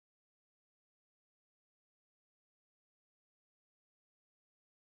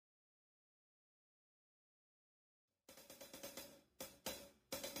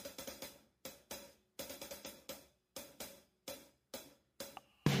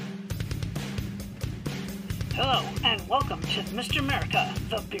Hello, and welcome to Mr. America,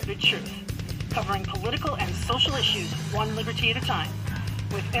 The Bearded Truth, covering political and social issues one liberty at a time,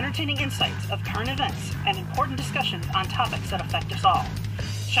 with entertaining insights of current events and important discussions on topics that affect us all,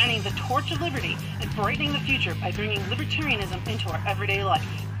 shining the torch of liberty and brightening the future by bringing libertarianism into our everyday life.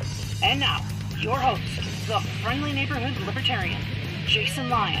 And now, your host, the friendly neighborhood libertarian, Jason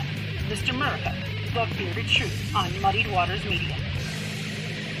Lyon, Mr. America, The Bearded Truth on Muddied Waters Media.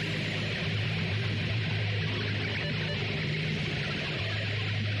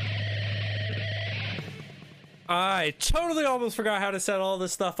 I totally almost forgot how to set all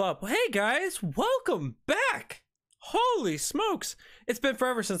this stuff up. Hey guys, welcome back. Holy smokes. It's been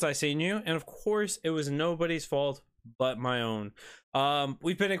forever since I seen you. And of course, it was nobody's fault but my own.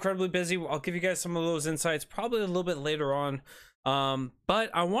 We've been incredibly busy. I'll give you guys some of those insights probably a little bit later on. But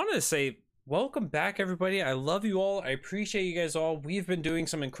I wanted to say welcome back, everybody. I love you all. I appreciate you guys all. We've been doing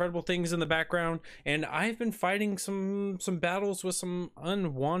some incredible things in the background, and I've been fighting some battles with some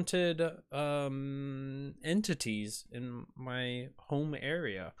unwanted entities in my home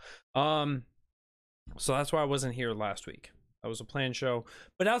area. So that's why I wasn't here last week. That was a planned show.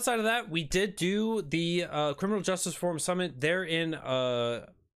 But outside of that, we did do the Criminal Justice Forum Summit there in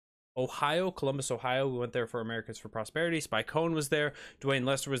Ohio, Columbus, Ohio. We went there for Americans for Prosperity. Spike Cohen was there. Dwayne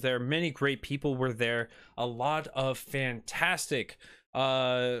Lester was there. Many great people were there. A lot of fantastic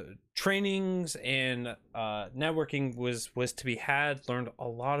trainings and networking was to be had. Learned a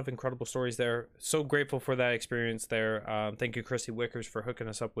lot of incredible stories there. So grateful for that experience there. Thank you, Christy Wickers, for hooking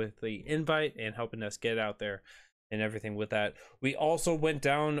us up with the invite and helping us get out there and everything with that. We also went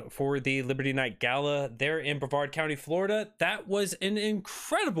down for the Liberty Night Gala there in Brevard County, Florida. That was an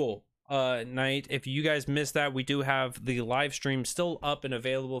incredible night. If you guys missed that, we do have the live stream still up and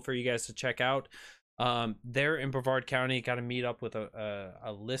available for you guys to check out. There in Brevard County, got to meet up with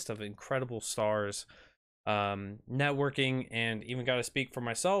a list of incredible stars, networking, and even got to speak for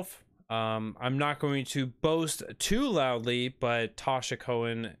myself. I'm not going to boast too loudly, but Tasha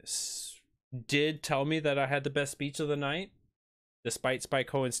Cohen did tell me that I had the best speech of the night, despite Spike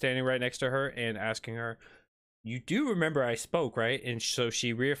Cohen standing right next to her and asking her, "You do remember I spoke, right?" And so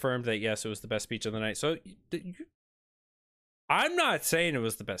she reaffirmed that yes, it was the best speech of the night. So I'm not saying it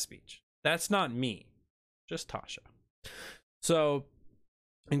was the best speech. That's not me, just Tasha. So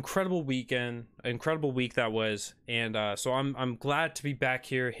incredible weekend, incredible week that was, and so I'm glad to be back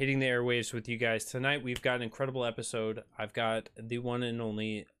here hitting the airwaves with you guys tonight. We've got an incredible episode. I've got the one and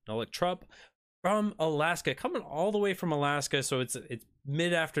only Nolik Trupp from Alaska, coming all the way from Alaska, so it's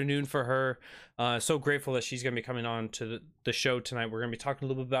mid-afternoon for her. So grateful that she's going to be coming on to the show tonight. We're going to be talking a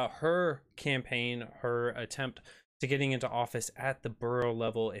little bit about her campaign, her attempt to getting into office at the borough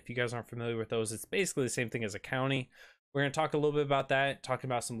level. If you guys aren't familiar with those, it's basically the same thing as a county. We're going to talk a little bit about that, talking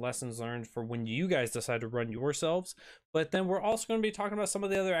about some lessons learned for when you guys decide to run yourselves. But then we're also going to be talking about some of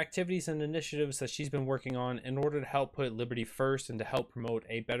the other activities and initiatives that she's been working on in order to help put liberty first and to help promote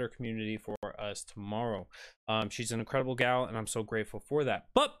a better community for us tomorrow. She's an incredible gal, and I'm so grateful for that.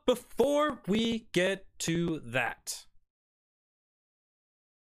 But before we get to that,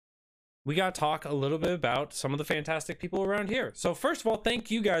 we got to talk a little bit about some of the fantastic people around here. So first of all, thank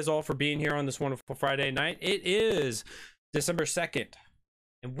you guys all for being here on this wonderful Friday night. It is December 2nd,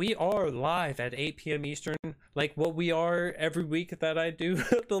 and we are live at 8 p.m. Eastern, like what we are every week that I do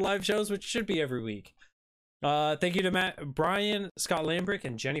the live shows, which should be every week. Thank you to Matt, Brian, Scott Lambrick,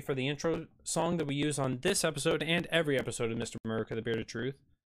 and Jenny for the intro song that we use on this episode and every episode of Mr. America, The Bearded Truth.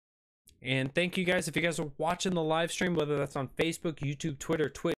 And thank you guys if you guys are watching the live stream, whether that's on Facebook, YouTube, Twitter,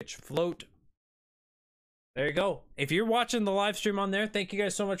 Twitch, Float. There you go. If you're watching the live stream on there, thank you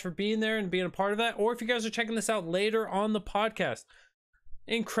guys so much for being there and being a part of that. Or if you guys are checking this out later on the podcast,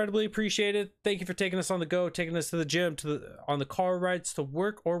 incredibly appreciated. Thank you for taking us on the go, taking us to the gym, on the car rides to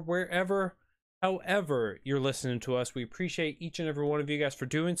work, or wherever. However you're listening to us, we appreciate each and every one of you guys for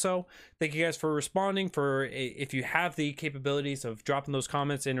doing so. Thank you guys for responding, if you have the capabilities of dropping those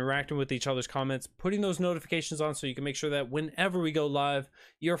comments, interacting with each other's comments, putting those notifications on so you can make sure that whenever we go live,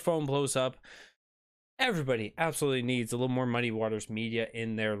 your phone blows up. Everybody absolutely needs a little more Muddy Waters media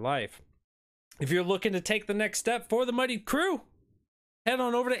in their life. If you're looking to take the next step for the Muddied crew, head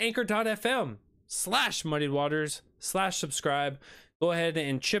on over to anchor.fm/muddiedwaters/subscribe. Go ahead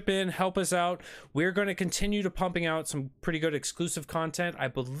and chip in, help us out. We're going to continue to pumping out some pretty good exclusive content. I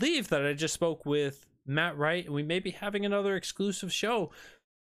believe that I just spoke with Matt Wright, and we may be having another exclusive show.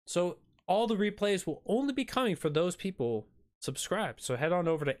 So all the replays will only be coming for those people subscribed. So head on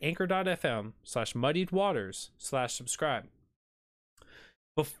over to anchor.fm/muddiedwaters/subscribe.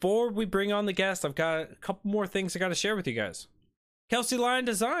 Before we bring on the guest, I've got a couple more things I got to share with you guys. Kelsey Line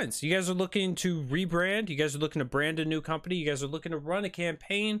Designs. You guys are looking to rebrand. You guys are looking to brand a new company. You guys are looking to run a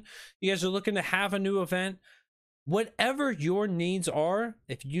campaign. You guys are looking to have a new event. Whatever your needs are,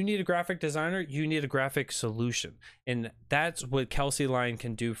 if you need a graphic designer, you need a graphic solution. And that's what Kelsey Line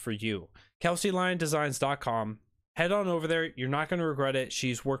can do for you. KelseyLineDesigns.com. Head on over there. You're not going to regret it.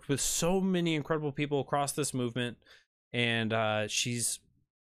 She's worked with so many incredible people across this movement, and she's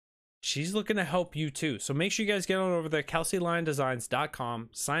looking to help you too. So make sure you guys get on over there, KelseyLineDesigns.com.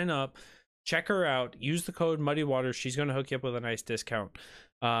 Sign up, check her out, use the code Muddy Waters. She's going to hook you up with a nice discount.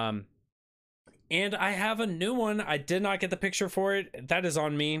 And I have a new one. I did not get the picture for it. That is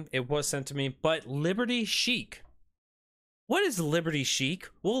on me. It was sent to me. But Liberty Chic. What is Liberty Chic?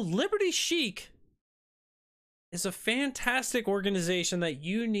 Well, Liberty Chic is a fantastic organization that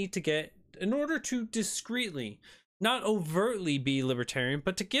you need to get in order to discreetly, not overtly be libertarian,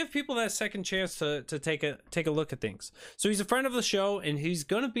 but to give people that second chance to take a look at things. So he's a friend of the show, and he's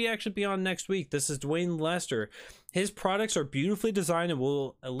going to actually be on next week. This is Dwayne Lester. His products are beautifully designed and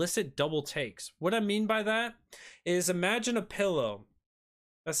will elicit double takes. What I mean by that is, imagine a pillow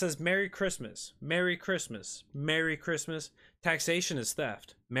that says Merry Christmas, Merry Christmas, Merry Christmas. Taxation is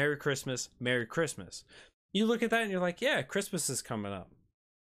theft. Merry Christmas, Merry Christmas. You look at that and you're like, yeah, Christmas is coming up.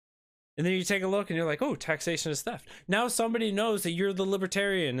 And then you take a look and you're like, oh, taxation is theft. Now somebody knows that you're the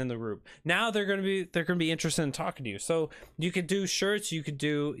libertarian in the group. Now they're going to be interested in talking to you. So you could do shirts.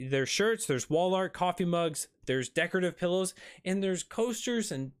 There's shirts, there's wall art, coffee mugs, there's decorative pillows, and there's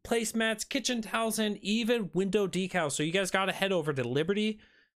coasters and placemats, kitchen towels, and even window decals. So you guys got to head over to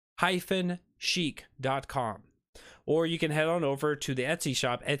liberty-chic.com. Or you can head on over to the Etsy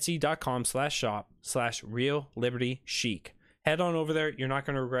shop, etsy.com/shop/Real Liberty Chic. Head on over there. You're not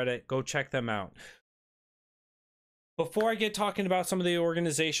going to regret it. Go check them out. Before I get talking about some of the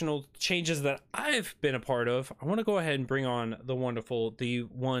organizational changes that I've been a part of, I want to go ahead and bring on the wonderful, the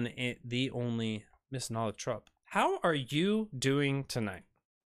one, the only Miss Nala Trupp. How are you doing tonight?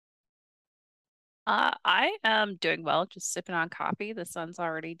 I am doing well, just sipping on coffee. The sun's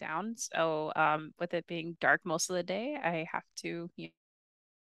already down, so with it being dark most of the day, I have to,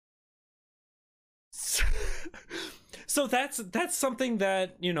 So that's something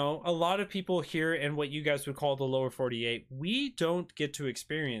that, you know, a lot of people here in what you guys would call the lower 48, we don't get to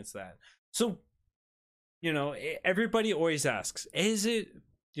experience that. So, you know, everybody always asks, is it,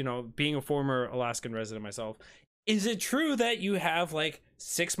 you know, being a former Alaskan resident myself, is it true that you have like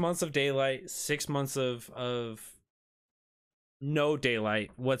 6 months of daylight, 6 months of no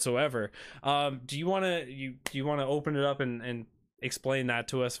daylight whatsoever? Do you want to open it up and explain that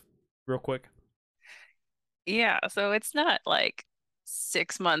to us real quick? Yeah, so it's not like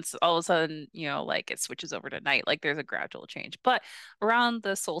 6 months all of a sudden, like it switches over to night. Like there's a gradual change. But around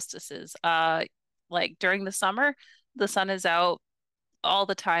the solstices, like during the summer, the sun is out all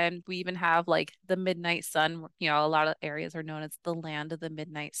the time. We even have like the midnight sun. A lot of areas are known as the land of the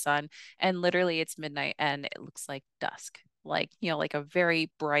midnight sun. And literally it's midnight and it looks like dusk, like a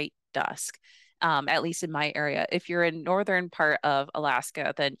very bright dusk. At least in my area. If you're in northern part of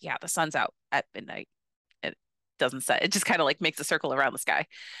Alaska, then yeah, the sun's out at midnight. It doesn't set. It just kind of like makes a circle around the sky.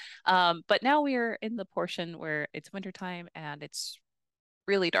 But now we're in the portion where it's wintertime and it's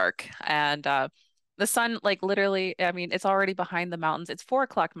really dark. And the sun, like literally, I mean, it's already behind the mountains. It's 4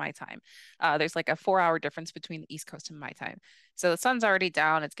 o'clock my time. There's like a 4 hour difference between the East Coast and my time. So the sun's already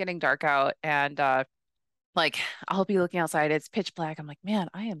down. It's getting dark out. And like I'll be looking outside. It's pitch black. I'm like, man,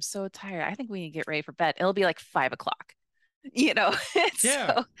 I am so tired. I think we need to get ready for bed. It'll be like 5 o'clock. Yeah.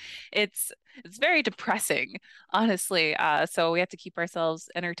 So it's very depressing, honestly. So we have to keep ourselves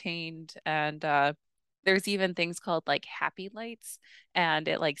entertained, and there's even things called like happy lights, and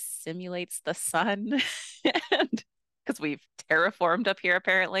it like simulates the sun, and because we've terraformed up here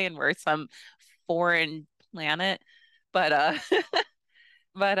apparently, and we're some foreign planet, but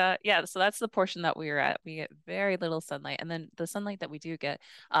yeah, so that's the portion that we're at. We get very little sunlight, and then the sunlight that we do get,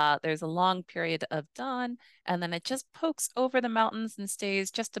 there's a long period of dawn, and then it just pokes over the mountains and stays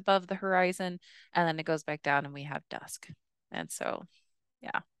just above the horizon, and then it goes back down and we have dusk. And so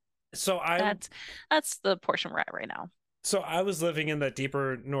yeah, so that's the portion we're at right now. So I was living in that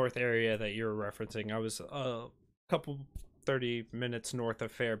deeper north area that you're referencing. I was a couple 30 minutes north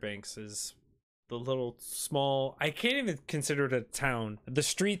of Fairbanks. Is the little small, I can't even consider it a town, the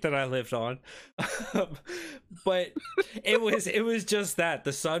street that I lived on. But it was just that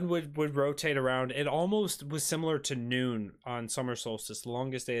the sun would rotate around. It almost was similar to noon on summer solstice, the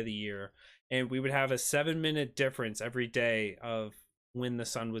longest day of the year, and we would have a 7-minute difference every day of when the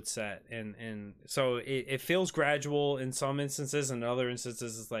sun would set, and so it feels gradual in some instances, and in other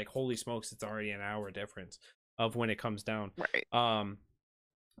instances it's like, holy smokes, it's already an hour difference. of when it comes down. Right.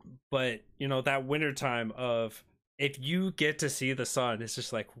 But you know, that winter time of, if you get to see the sun, it's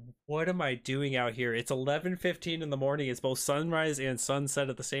just like, what am I doing out here? It's 11:15 in the morning. It's both sunrise and sunset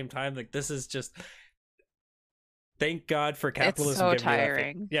at the same time. Like, this is just, thank God for capitalism. It's so giving you that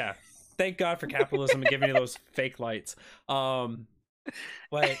tiring. yeah, thank God for capitalism and giving you those fake lights.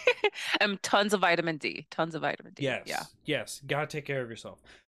 But Tons of vitamin D. Tons of vitamin D. yes, Yeah. yes, gotta take care of yourself.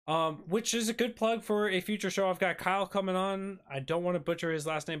 Which is a good plug for a future show. I've got Kyle coming on. I don't want to butcher his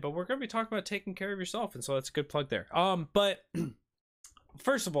last name, but we're gonna be talking about taking care of yourself, and so that's a good plug there. But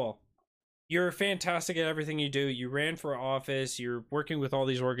first of all, you're fantastic at everything you do. You ran for office. You're working with all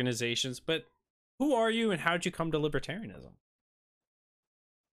these organizations, but who are you, and how'd you come to libertarianism?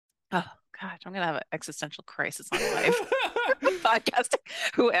 Oh God, I'm gonna have an existential crisis on life. Podcasting.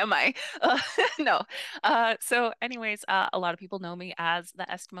 Who am I? No. So anyways, a lot of people know me as the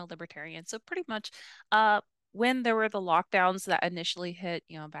Eskimo Libertarian. So pretty much, when there were the lockdowns that initially hit,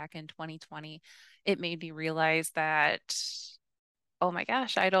 back in 2020, it made me realize that, oh my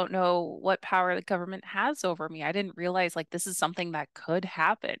gosh, I don't know what power the government has over me. I didn't realize like this is something that could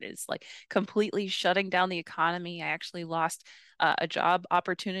happen, is like completely shutting down the economy. I actually lost a job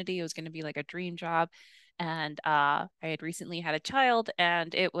opportunity. It was going to be like a dream job. And I had recently had a child,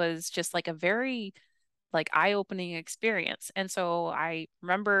 and it was just like a very like eye-opening experience. And so I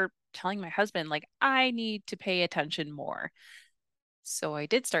remember telling my husband, like, I need to pay attention more. So I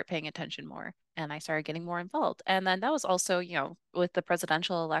did start paying attention more, and I started getting more involved. And then that was also, with the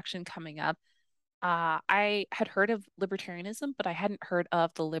presidential election coming up, I had heard of libertarianism, but I hadn't heard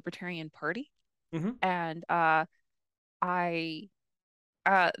of the Libertarian Party. Mm-hmm. And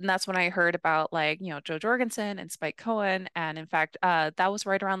and that's when I heard about like, Joe Jorgensen and Spike Cohen. And in fact, that was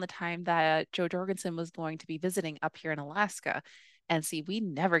right around the time that Joe Jorgensen was going to be visiting up here in Alaska. And see, we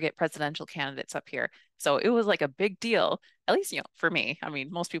never get presidential candidates up here. So it was like a big deal, at least, for me. I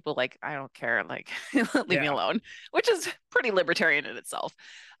mean, most people like, I don't care, like, leave me alone, which is pretty libertarian in itself.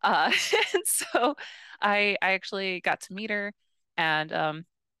 And so I actually got to meet her and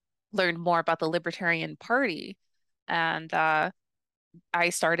learned more about the Libertarian Party. And I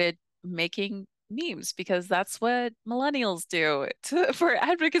started making memes because that's what millennials do for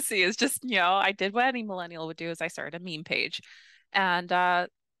advocacy, is just, I did what any millennial would do, is I started a meme page. And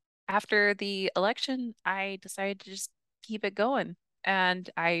after the election, I decided to just keep it going. And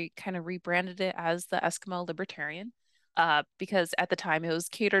I kind of rebranded it as the Eskimo Libertarian, because at the time it was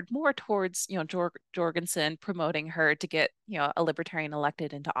catered more towards, Jorgensen promoting her to get, a libertarian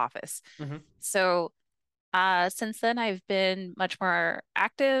elected into office. Mm-hmm. So since then, I've been much more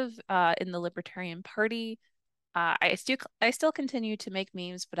active in the Libertarian Party. I still continue to make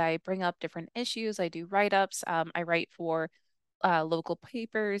memes, but I bring up different issues. I do write-ups. I write for local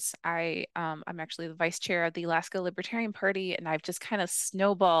papers. I'm actually the vice chair of the Alaska Libertarian Party, and I've just kind of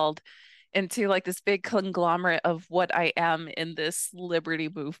snowballed into like this big conglomerate of what I am in this liberty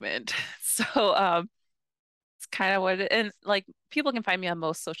movement. So it's kind of what and like people can find me on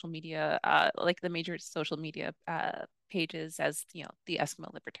most social media, like the major social media pages as, the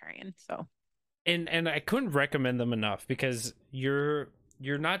Eskimo Libertarian. So and I couldn't recommend them enough, because you're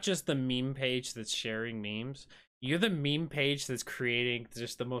not just the meme page that's sharing memes. You're the meme page that's creating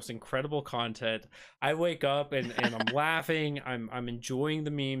just the most incredible content. I wake up and I'm laughing. I'm enjoying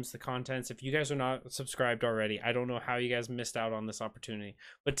the memes, the contents. If you guys are not subscribed already, I don't know how you guys missed out on this opportunity.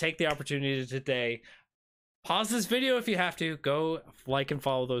 But take the opportunity today. Pause this video if you have to. Go like and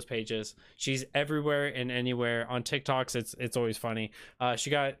follow those pages. She's everywhere and anywhere. On TikToks, it's always funny. She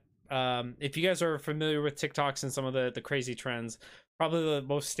got if you guys are familiar with TikToks and some of the crazy trends, probably the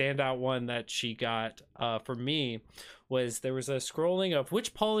most standout one that she got for me was, there was a scrolling of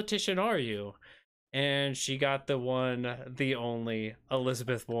which politician are you, and she got the one, the only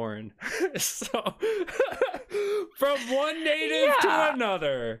Elizabeth Warren. So from one native to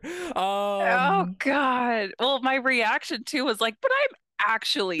another. Oh God. Well, my reaction too was like, but I'm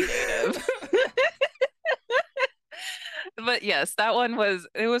actually native. But yes, that one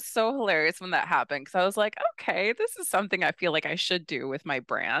it was so hilarious when that happened, because I was like, okay, this is something I feel like I should do with my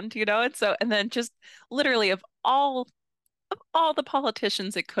brand, and then just literally of all the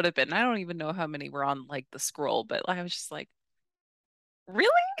politicians it could have been, I don't even know how many were on like the scroll, but I was just like, really?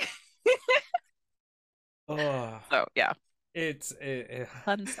 So yeah, it's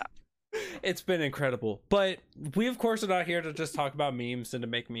fun stuff. It's been incredible. But we of course are not here to just talk about memes and to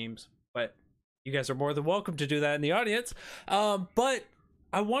make memes, but you guys are more than welcome to do that in the audience. But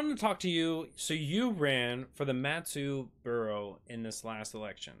I wanted to talk to you. So you ran for the Mat-Su borough in this last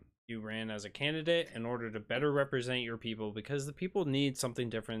election. You ran as a candidate in order to better represent your people because the people need something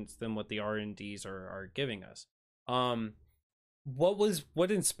different than what the R&Ds are giving us.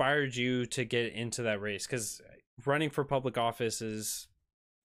 What inspired you to get into that race? Because running for public office is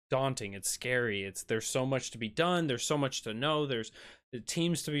daunting. It's scary. There's so much to be done. There's so much to know. There's the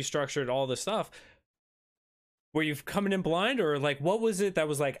teams to be structured. All this stuff. Were you coming in blind, or like what was it that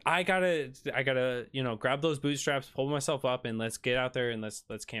was like I gotta grab those bootstraps, pull myself up, and let's get out there and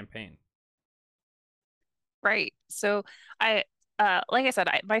let's campaign. Right. So I like I said,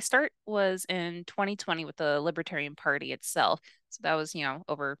 my start was in 2020 with the Libertarian Party itself. So that was,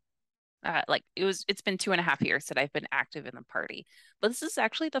 over it's been 2.5 years that I've been active in the party. But this is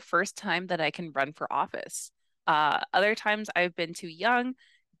actually the first time that I can run for office. Other times I've been too young,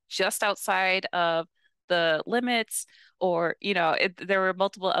 just outside of the limits, or there were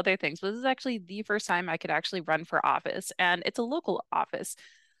multiple other things, but this is actually the first time I could actually run for office, and it's a local office.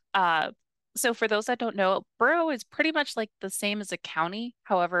 So for those that don't know, borough is pretty much like the same as a county.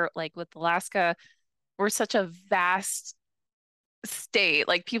 However, like with Alaska, we're such a vast state,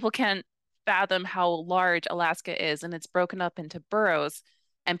 like people can't fathom how large Alaska is, and it's broken up into boroughs,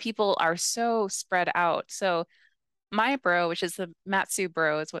 and people are so spread out. So my borough, which is the Mat-Su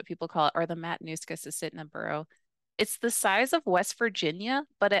borough, is what people call it, or the Matanuska-Susitna borough. It's the size of West Virginia,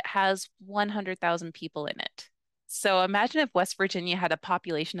 but it has 100,000 people in it. So imagine if West Virginia had a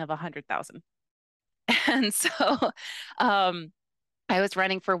population of 100,000. And so I was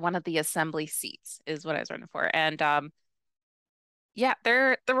running for one of the assembly seats, is what I was running for. And yeah,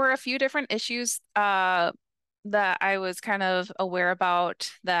 there were a few different issues that I was kind of aware about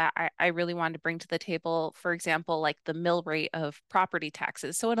that I really wanted to bring to the table. For example, like the mill rate of property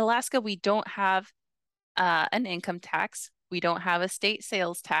taxes. So in Alaska, we don't have an income tax. We don't have a state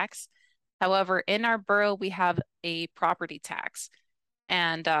sales tax. However, in our borough, we have a property tax.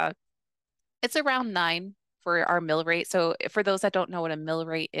 And it's around 9 for our mill rate. So for those that don't know what a mill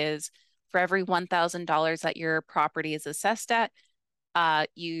rate is, for every $1,000 that your property is assessed at,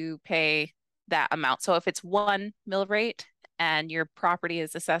 you pay that amount. So if it's 1 mill rate and your property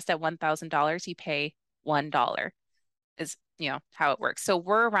is assessed at $1,000, you pay $1 is, how it works. So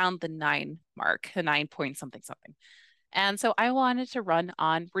we're around the 9 mark, the 9 point something something. And so I wanted to run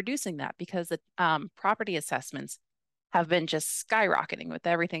on reducing that because the property assessments have been just skyrocketing with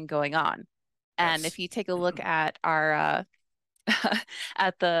everything going on. And if you take a look at our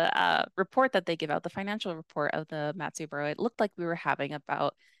at the report that they give out, the financial report of the Mat-Su borough, it looked like we were having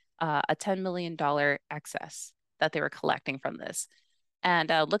about a $10 million excess that they were collecting from this.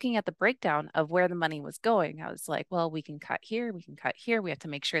 And looking at the breakdown of where the money was going, I was like, well, we can cut here, we can cut here. We have to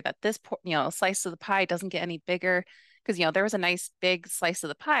make sure that this, slice of the pie doesn't get any bigger, because, there was a nice big slice of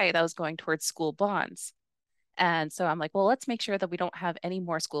the pie that was going towards school bonds. And so I'm like, well, let's make sure that we don't have any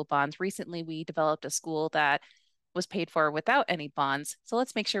more school bonds. Recently, we developed a school that was paid for without any bonds. So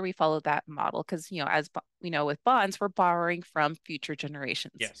let's make sure we follow that model because, as with bonds, we're borrowing from future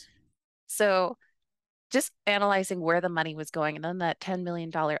generations. Yes. So just analyzing where the money was going and then that $10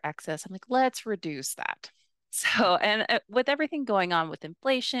 million excess, I'm like, let's reduce that. So, and with everything going on with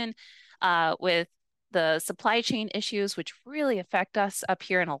inflation, with the supply chain issues, which really affect us up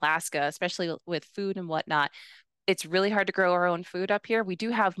here in Alaska, especially with food and whatnot, it's really hard to grow our own food up here. We do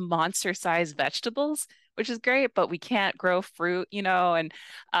have monster-sized vegetables, which is great, but we can't grow fruit, and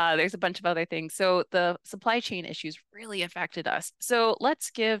there's a bunch of other things. So the supply chain issues really affected us. So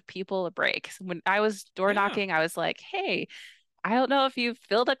let's give people a break. When I was door knocking, I was like, hey, I don't know if you've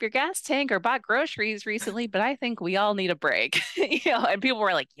filled up your gas tank or bought groceries recently, but I think we all need a break. And people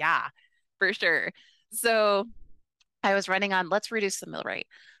were like, yeah, for sure. So I was running on, let's reduce the mill rate.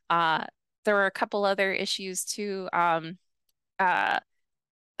 There were a couple other issues too. The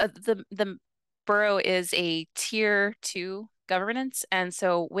borough is a tier 2 governance. And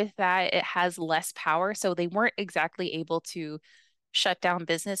so with that, it has less power. So they weren't exactly able to shut down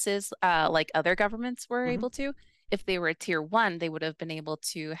businesses like other governments were able to. If they were a tier 1, they would have been able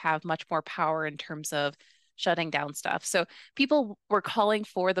to have much more power in terms of shutting down stuff. So people were calling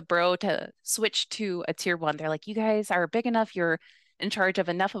for the borough to switch to a tier 1. They're like, you guys are big enough. You're in charge of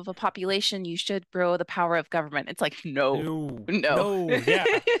enough of a population. You should grow the power of government. It's like, no, yeah.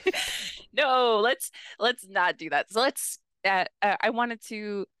 No, let's not do that. So I wanted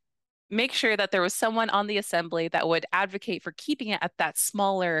to make sure that there was someone on the assembly that would advocate for keeping it at that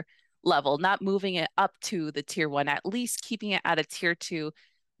smaller level, not moving it up to the tier 1, at least keeping it at a tier 2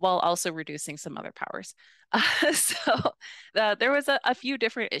 while also reducing some other powers. So there was a few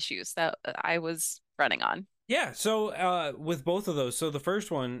different issues that I was running on. Yeah. So with both of those, so the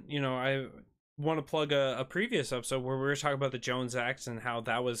first one, want to plug a previous episode where we were talking about the Jones Act and how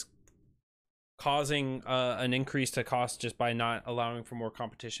that was causing an increase to cost just by not allowing for more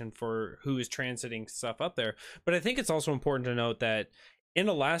competition for who is transiting stuff up there. But I think it's also important to note that in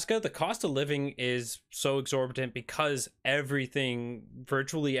Alaska, the cost of living is so exorbitant because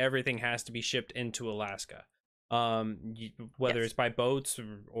virtually everything has to be shipped into Alaska. Whether Yes. it's by boats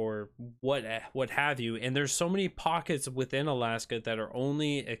or what have you, and there's so many pockets within Alaska that are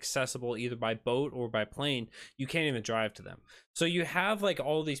only accessible either by boat or by plane. You can't even drive to them, so you have like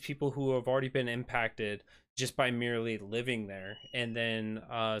all these people who have already been impacted just by merely living there, and then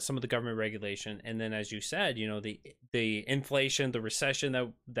some of the government regulation, and then as you said, you know, the inflation, the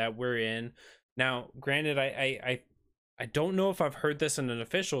recession that we're in now. Granted, I don't know if I've heard this in an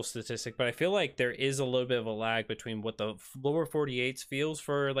official statistic, but I feel like there is a little bit of a lag between what the lower 48s feels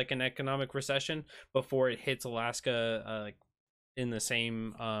for like an economic recession before it hits Alaska in the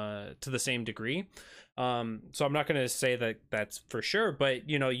same to the same degree. So I'm not going to say that that's for sure, but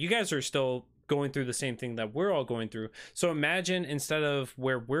you know, you guys are still going through the same thing that we're all going through. So imagine instead of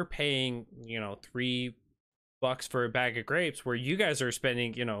where we're paying, you know, $3 for a bag of grapes, where you guys are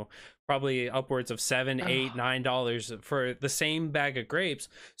spending, you know, probably upwards of $7, $8, $9 for the same bag of grapes.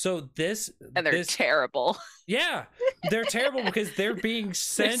 So And they're terrible. yeah, they're terrible because they're being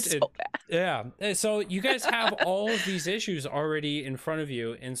sent. They're so bad. Yeah, and so you guys have all of these issues already in front of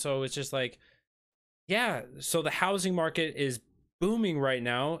you, and so it's just like, yeah. So the housing market is booming right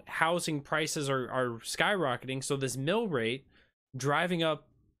now. Housing prices are skyrocketing. So this mill rate driving up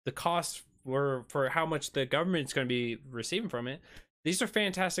the cost for how much the government's going to be receiving from it. These are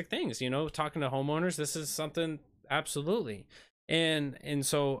fantastic things, you know, talking to homeowners. This is something absolutely. And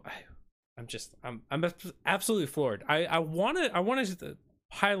so I'm absolutely floored. I want to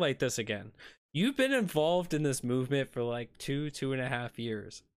highlight this again. You've been involved in this movement for like 2.5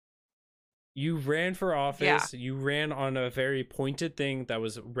 years. You ran for office. You ran on a very pointed thing that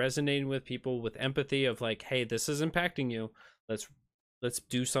was resonating with people with empathy of like, hey, this is impacting you. Let's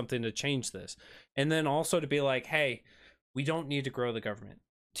do something to change this. And then also to be like, hey, we don't need to grow the government.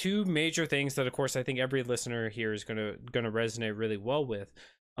 Two major things that, of course, I think every listener here is gonna resonate really well with.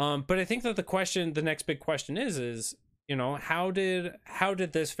 But I think that the next big question is, you know, how did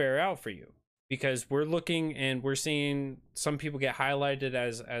this fare out for you? Because we're looking and we're seeing some people get highlighted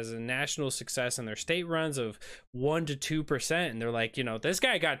as a national success in their state runs of 1 to 2%, and they're like, you know, this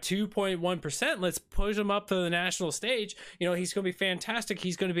guy got 2.1%. Let's push him up to the national stage. You know, he's going to be fantastic.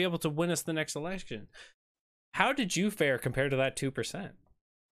 He's going to be able to win us the next election. How did you fare compared to that 2%?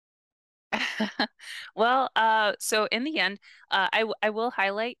 Well, so in the end, I will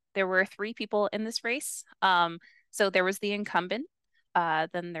highlight there were 3 people in this race. So there was the incumbent,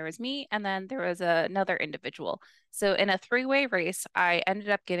 then there was me, and then there was another individual. So in a 3-way race, I ended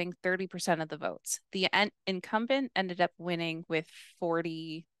up getting 30% of the votes. The incumbent ended up winning with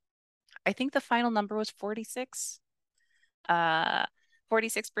 40, I think the final number was 46,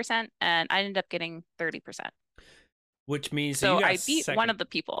 46%, and I ended up getting 30%. Which means So you got I beat second. one of the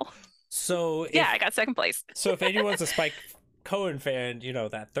people. So Yeah, I got second place. So if anyone's a Spike Cohen fan, you know,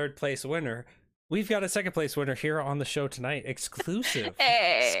 that 3rd place winner, we've got a 2nd place winner here on the show tonight. Exclusive.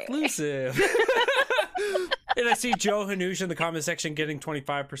 Hey. Exclusive. And I see Joe Hanush in the comment section getting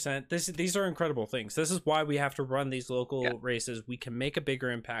 25%. These are incredible things. This is why we have to run these local races. We can make a bigger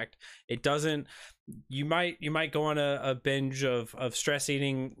impact. It doesn't. You might go on a binge of stress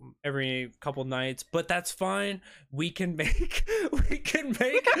eating every couple nights, but that's fine. We can make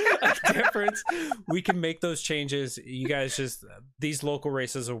a difference. We can make those changes. You guys these local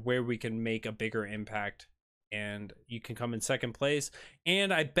races are where we can make a bigger impact. And you can come in 2nd place.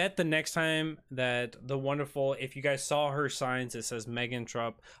 And I bet the next time that the wonderful, if you guys saw her signs, it says Megan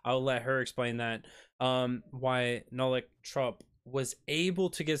Trupp. I'll let her explain that. Why Nolik Trupp was able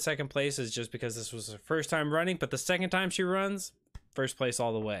to get 2nd place is just because this was her first time running. But the 2nd time she runs, 1st place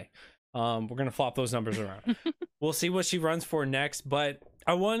all the way. We're gonna flop those numbers around. We'll see what she runs for next. But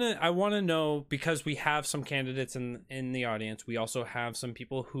I wanna know, because we have some candidates in the audience. We also have some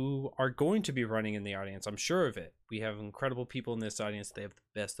people who are going to be running in the audience. I'm sure of it. We have incredible people in this audience. They have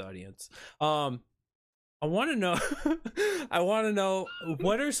the best audience. I want to know. I want to know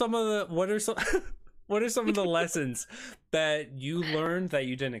what are some of the lessons that you learned that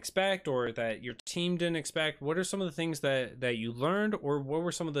you didn't expect, or that your team didn't expect? What are some of the things that you learned, or what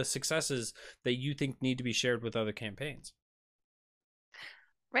were some of the successes that you think need to be shared with other campaigns?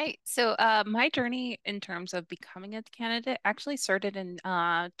 Right. So my journey in terms of becoming a candidate actually started in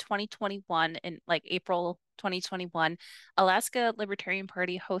 2021, in like April 2021. Alaska Libertarian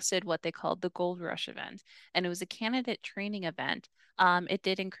Party hosted what they called the Gold Rush event. And it was a candidate training event It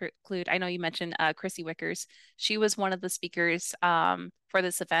did include, I know you mentioned Chrissy Wickers. She was one of the speakers for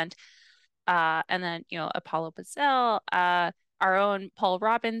this event. And then, Apollo Bazell, our own Paul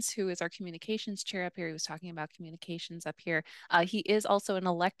Robbins, who is our communications chair up here. He was talking about communications up here. He is also an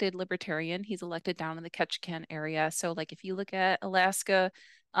elected libertarian. He's elected down in the Ketchikan area. So like if you look at Alaska,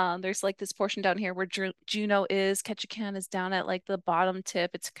 there's like this portion down here where Juneau is. Ketchikan is down at like the bottom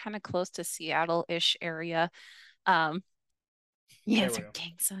tip. It's kind of close to Seattle-ish area. Yeah, it's our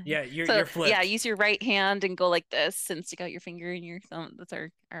gang sign. Yeah, you're flipped. Yeah, use your right hand and go like this since you got your finger in your thumb. That's our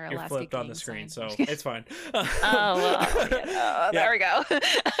You're Alaska flipped on gang the screen, sign. so it's fine. Oh, well, there we go.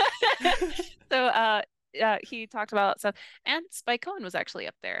 So he talked about stuff, and Spike Cohen was actually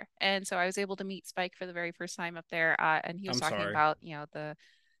up there, and so I was able to meet Spike for the very first time up there, and he was talking about the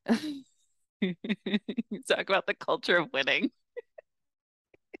talk about the culture of winning.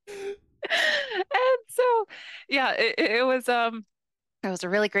 And so yeah, it was a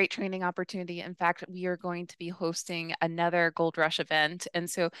really great training opportunity. In fact, we are going to be hosting another Gold Rush event. And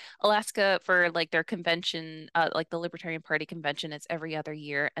so Alaska, for like their convention, like the Libertarian Party convention, it's every other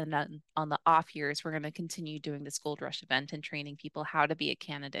year. And then on the off years, we're going to continue doing this Gold Rush event and training people how to be a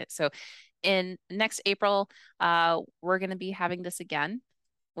candidate. So in next April, we're going to be having this again,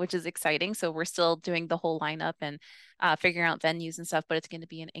 which is exciting. So we're still doing the whole lineup and figuring out venues and stuff, but it's going to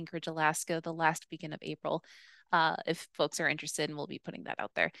be in Anchorage, Alaska, the last weekend of April. If folks are interested, and we'll be putting that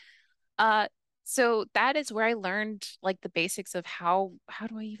out there. So that is where I learned like the basics of how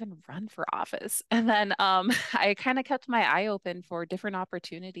do I even run for office. And then I kind of kept my eye open for different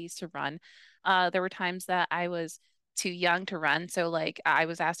opportunities to run. There were times that I was too young to run. So like I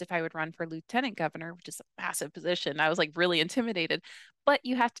was asked if I would run for lieutenant governor, which is a massive position. I was like really intimidated, but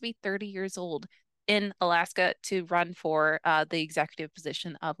you have to be 30 years old in Alaska to run for the executive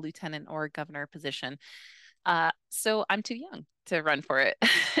position of lieutenant or governor position. So I'm too young to run for it.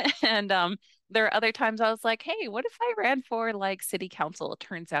 And there are other times I was like, hey, what if I ran for like city council? It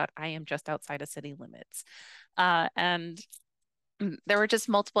turns out I am just outside of city limits. And there were just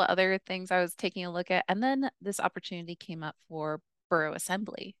multiple other things I was taking a look at. And then this opportunity came up for borough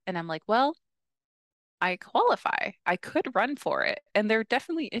assembly. And I'm like, well, I qualify. I could run for it. And there are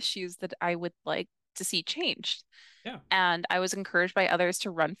definitely issues that I would like to see changed. Yeah. And I was encouraged by others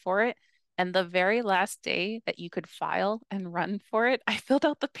to run for it. And the very last day that you could file and run for it, I filled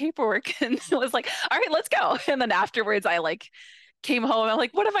out the paperwork and was like, all right, let's go. And then afterwards, I like came home. I'm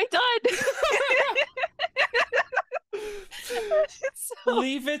like, what have I done? So,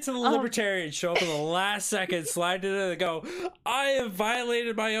 leave it to the libertarians. Show up in the last second, slide it in and go, I have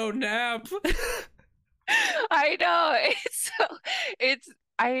violated my own nap. I know.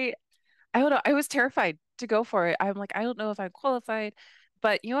 I don't know. I was terrified to go for it. I'm like, I don't know if I'm qualified,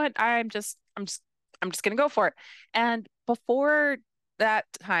 but you know what? I'm just gonna go for it. And before that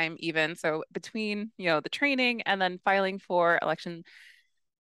time, even so, between the training and then filing for election,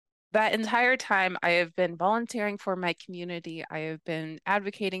 that entire time I have been volunteering for my community. I have been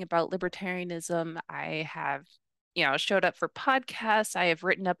advocating about libertarianism. I have, showed up for podcasts. I have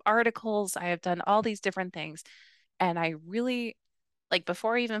written up articles. I have done all these different things. And I really, like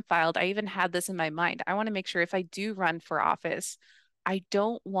before I even filed, I even had this in my mind. I want to make sure if I do run for office, I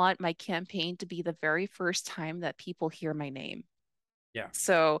don't want my campaign to be the very first time that people hear my name. Yeah.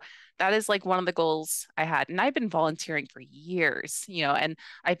 So that is like one of the goals I had. And I've been volunteering for years, and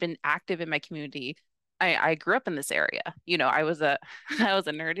I've been active in my community. I grew up in this area. I was a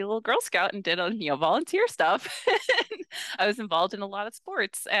nerdy little Girl Scout and did volunteer stuff. I was involved in a lot of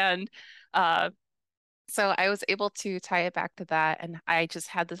sports. And so I was able to tie it back to that. And I just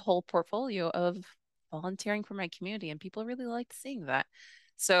had this whole portfolio of volunteering for my community, and people really liked seeing that.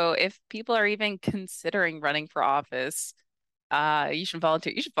 So if people are even considering running for office, you should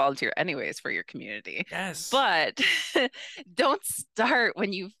volunteer. You should volunteer anyways for your community. Yes. But don't start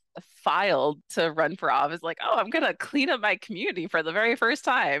when you've filed to run for office like, oh, I'm gonna clean up my community for the very first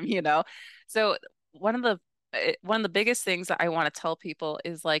time, So one of the biggest things that I want to tell people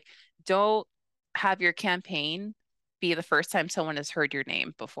is like, don't have your campaign be the first time someone has heard your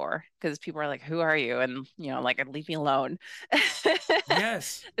name before, because people are like, who are you? And like, leave me alone.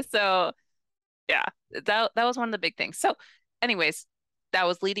 Yes. So yeah, that was one of the big things. So anyways, that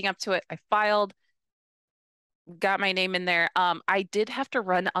was leading up to it. I filed, got my name in there. I did have to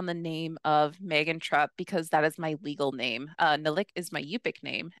run on the name of Megan Trupp because that is my legal name. Nalik is my Yupik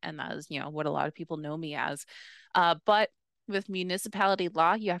name, and that is, what a lot of people know me as. But with municipality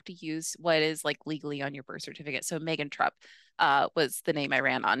law, you have to use what is like legally on your birth certificate. So Megan Trupp was the name I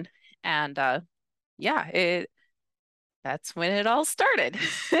ran on. And yeah, that's when it all started.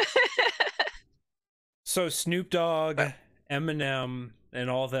 So Snoop Dogg Eminem and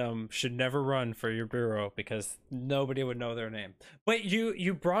all them should never run for your bureau because nobody would know their name. But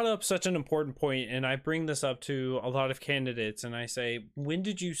you brought up such an important point, and I bring this up to a lot of candidates, and I say, when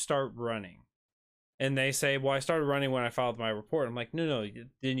did you start running? And they say, well, I started running when I filed my report. I'm like, no,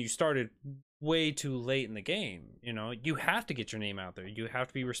 then you started way too late in the game. You know, you have to get your name out there. You have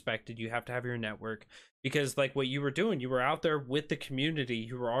to be respected. You have to have your network, because like what you were doing, you were out there with the community.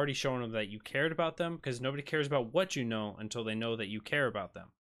 You were already showing them that you cared about them, because nobody cares about what you know until they know that you care about them.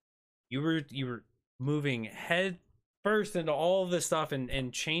 You were moving head first into all of this stuff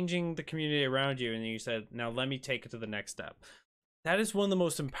and changing the community around you. And then you said, now let me take it to the next step. That is one of the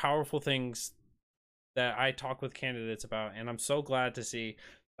most powerful things that I talk with candidates about, and I'm so glad to see.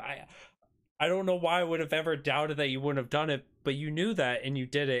 I don't know why I would have ever doubted that you wouldn't have done it, but you knew that and you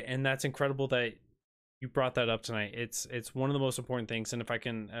did it, and that's incredible that you brought that up tonight. It's one of the most important things, and if I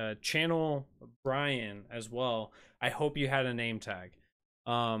can channel Brian as well, I hope you had a name tag.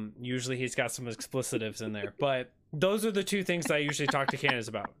 Usually he's got some explicitives in there, but those are the two things that I usually talk to candidates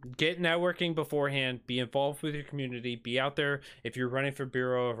about. Get networking beforehand, be involved with your community, be out there. If you're running for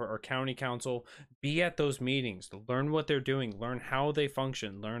bureau or county council, be at those meetings, learn what they're doing, learn how they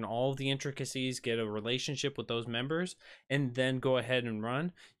function, learn all the intricacies, get a relationship with those members, and then go ahead and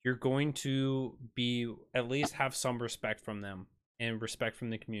run. You're going to be at least have some respect from them and respect from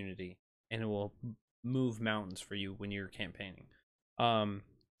the community, and it will move mountains for you when you're campaigning. Oh,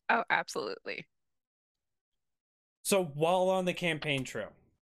 absolutely. So while on the campaign trail,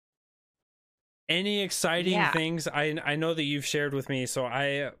 any exciting things? I know that you've shared with me, so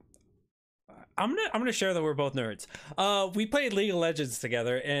I'm gonna share that we're both nerds. We played League of Legends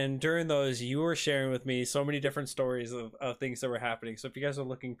together, and during those, you were sharing with me so many different stories of things that were happening. So if you guys are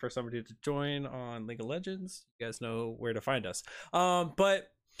looking for somebody to join on League of Legends, you guys know where to find us.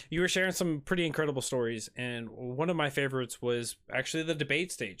 But you were sharing some pretty incredible stories, and one of my favorites was actually the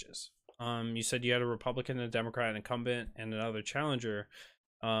debate stages. You said you had a Republican, a Democrat, an incumbent, and another challenger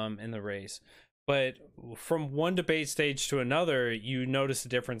in the race. But from one debate stage to another, you noticed a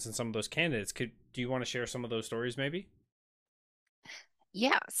difference in some of those candidates. Do you want to share some of those stories, maybe?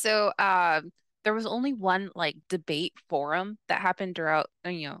 Yeah. So there was only one like debate forum that happened throughout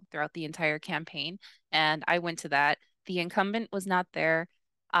the entire campaign, and I went to that. The incumbent was not there.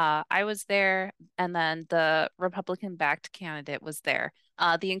 I was there, and then the Republican-backed candidate was there.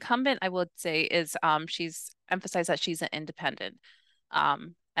 The incumbent, I would say, is she's emphasized that she's an independent.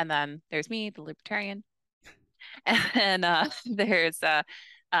 And then there's me, the libertarian, and there's the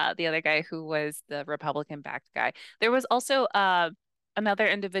other guy who was the Republican-backed guy. There was also another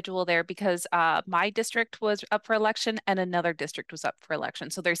individual there because my district was up for election and another district was up for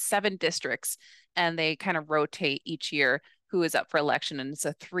election. So there's 7 districts, and they kind of rotate each year who is up for election, and it's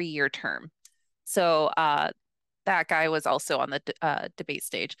a 3-year term. So that guy was also on the debate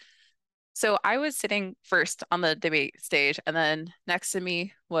stage. So I was sitting first on the debate stage, and then next to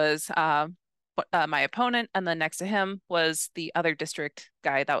me was my opponent, and then next to him was the other district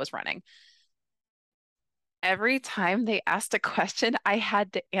guy that was running. Every time they asked a question, I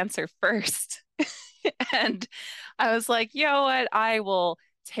had to answer first. And I was like, you know what? I will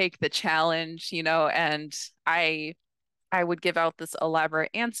take the challenge, and I would give out this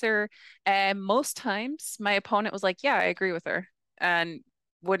elaborate answer. And most times my opponent was like, yeah, I agree with her, and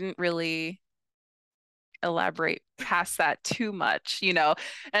wouldn't really elaborate past that too much, and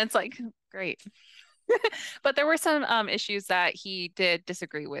it's like, great. But there were some issues that he did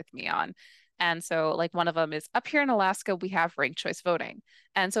disagree with me on. And so like one of them is up here in Alaska, we have ranked choice voting.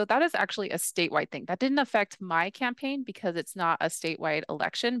 And so that is actually a statewide thing. That didn't affect my campaign because it's not a statewide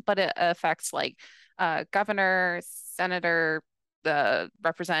election, but it affects like governor, senator, the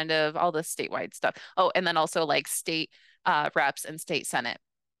representative, all the statewide stuff. Oh, and then also like state reps and state senate.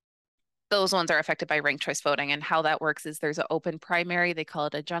 Those ones are affected by ranked choice voting. And how that works is there's an open primary. They call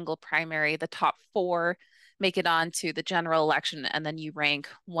it a jungle primary. The top 4 make it on to the general election, and then you rank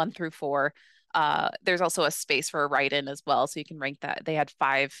 1 through 4. There's also a space for a write-in as well, so you can rank that. They had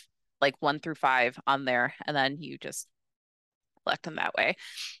 5, like 1 through 5 on there, and then you just select them that way.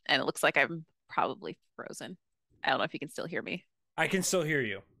 And it looks like I'm probably frozen. I don't know if you can still hear me. I can still hear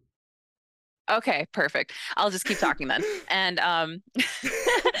you. Okay, perfect. I'll just keep talking then. And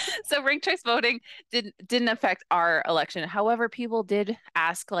so ranked choice voting didn't affect our election. However, people did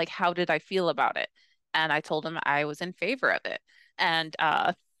ask like, how did I feel about it? And I told them I was in favor of it. And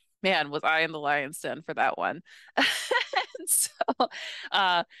man, was I in the lion's den for that one. And so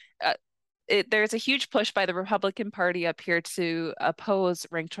there's a huge push by the Republican Party up here to oppose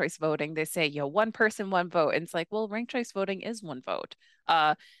ranked choice voting. They say, one person, one vote. And it's like, well, ranked choice voting is one vote.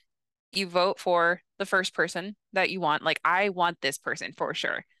 You vote for the first person that you want. Like, I want this person for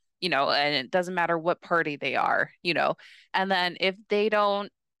sure, and it doesn't matter what party they are, and then if they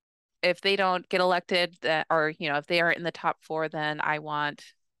don't get elected, that, or if they aren't in the top four, then I want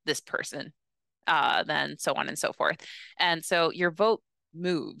this person, then so on and so forth. And so your vote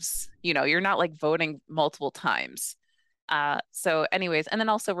moves, you're not like voting multiple times. So anyways, and then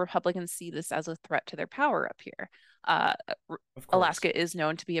also Republicans see this as a threat to their power up here. Uh, Alaska is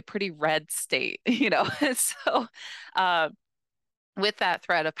known to be a pretty red state, so with that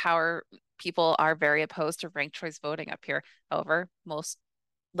threat of power, people are very opposed to ranked choice voting up here. However, most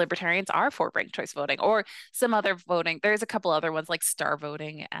libertarians are for ranked choice voting or some other voting. There's a couple other ones like star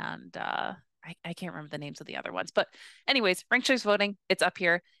voting and I can't remember the names of the other ones. But anyways, ranked choice voting, it's up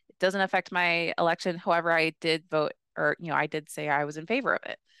here. It doesn't affect my election. However, I did vote, or I did say I was in favor of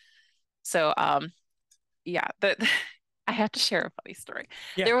it. So yeah, I have to share a funny story.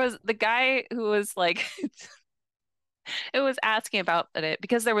 Yeah. There was the guy who was like it was asking about it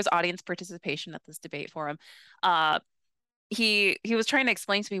because there was audience participation at this debate forum. He was trying to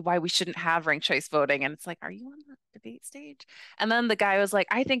explain to me why we shouldn't have ranked choice voting, and it's like, are you on the debate stage? And then the guy was like,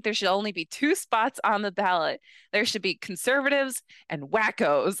 I think there should only be 2 spots on the ballot. There should be conservatives and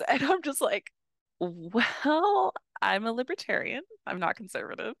wackos. And I'm just like, well, I'm a libertarian. I'm not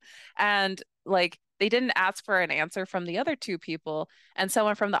conservative. And like, they didn't ask for an answer from the other 2 people. And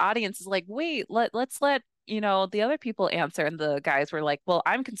someone from the audience is like, wait, let's let the other people answer. And the guys were like, well,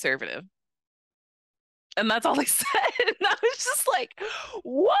 I'm conservative. And that's all they said. And I was just like,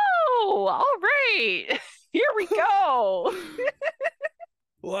 whoa, all right, here we go.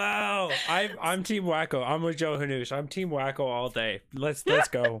 Wow. I'm Team Wacko. I'm with Joe Hanoush. I'm Team Wacko all day. Let's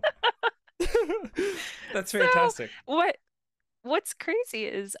go. That's fantastic. So what's crazy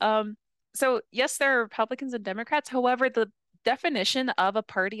is so yes, there are Republicans and Democrats. However, the definition of a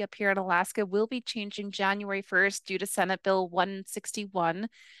party up here in Alaska will be changing January 1st due to Senate Bill 161.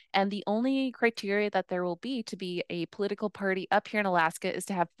 And the only criteria that there will be to be a political party up here in Alaska is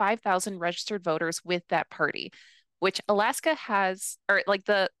to have 5,000 registered voters with that party, which Alaska has, or like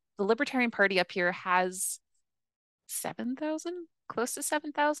the Libertarian Party up here has 7,000, close to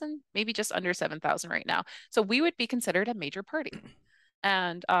 7,000, maybe just under 7,000 right now. So we would be considered a major party.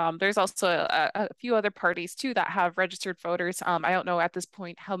 And there's also a few other parties too that have registered voters. I don't know at this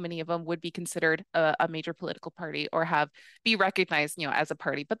point how many of them would be considered a major political party or be recognized, as a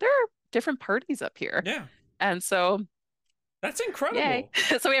party. But there are different parties up here. Yeah. And so that's incredible. Yay.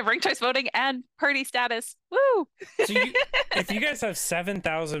 So we have ranked choice voting and party status. Woo! So if you guys have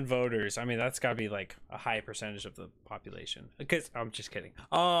 7,000 voters, I mean, that's got to be like a high percentage of the population. Because I'm just kidding.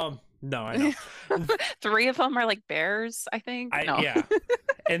 No, I know. 3 of them are like bears, I think. No. Yeah.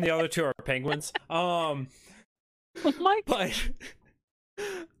 And the other 2 are penguins. Oh my God. But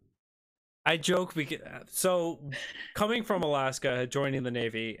I joke so coming from Alaska, joining the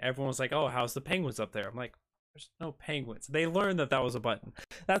Navy, everyone was like, "Oh, how's the penguins up there?" I'm like, there's no penguins. They learned that was a button.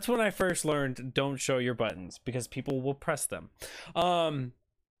 That's when I first learned don't show your buttons because people will press them.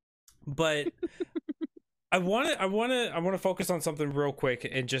 But I want to focus on something real quick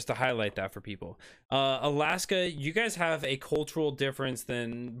and just to highlight that for people. Alaska, you guys have a cultural difference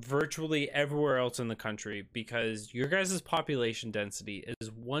than virtually everywhere else in the country because your guys' population density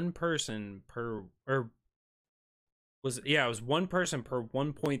is 1 person per it was 1 person per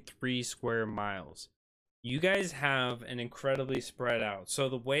 1.3 square miles. You guys have an incredibly spread out. So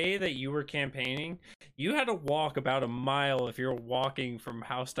the way that you were campaigning, you had to walk about a mile if you're walking from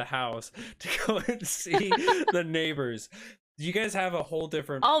house to house to go and see the neighbors. You guys have a whole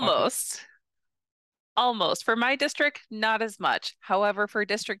different... Almost. For my district, not as much. However, for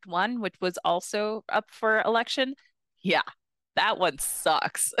District 1, which was also up for election, yeah, that one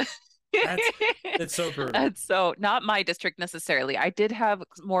sucks. That's so brutal. And so not my district necessarily. I did have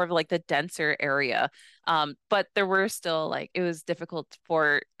more of like the denser area. But there were still like, it was difficult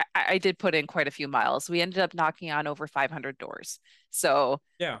I did put in quite a few miles. We ended up knocking on over 500 doors. So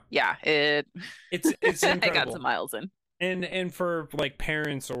yeah, it's incredible. I got some miles in. And for like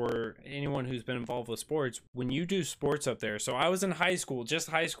parents or anyone who's been involved with sports, when you do sports up there, so I was in high school, just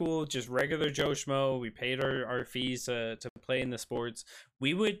regular Joe Schmo. We paid our fees to play in the sports.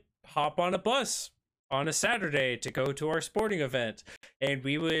 We would hop on a bus on a Saturday to go to our sporting event, and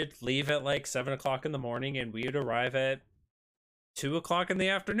we would leave at like 7 o'clock in the morning and we would arrive at 2 o'clock in the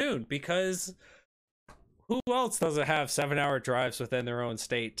afternoon because who else doesn't have 7-hour drives within their own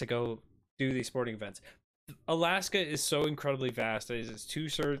state to go do these sporting events? Alaska is so incredibly vast. It is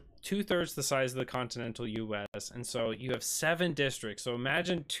two-thirds the size of the continental US, and so you have 7 districts. So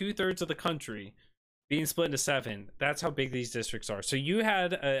imagine 2/3 of the country being split into 7. That's how big these districts are. So you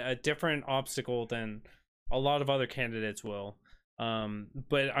had a different obstacle than a lot of other candidates will.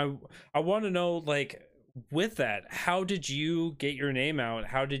 But I want to know, like, with that, how did you get your name out?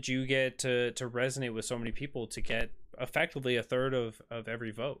 How did you get to resonate with so many people to get effectively a third of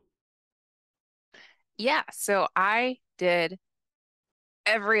every vote? Yeah, so I did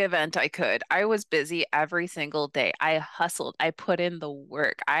every event I could. I was busy every single day. I hustled. I put in the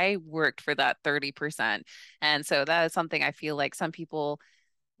work. I worked for that 30%. And so that is something I feel like some people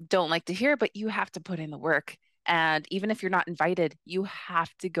don't like to hear, but you have to put in the work. And even if you're not invited, you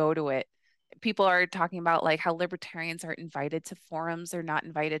have to go to it. People are talking about like how libertarians aren't invited to forums, they're not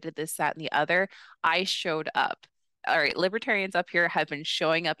invited to this, that, and the other. I showed up. All right, libertarians up here have been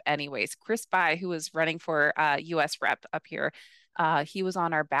showing up anyways. Chris Bai, who was running for US rep up here, he was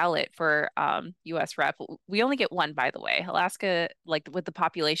on our ballot for US rep. We only get one, by the way. Alaska, like with the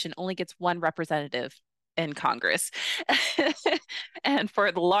population, only gets one representative in Congress. And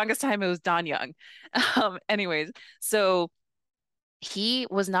for the longest time, it was Don Young. Anyways, so he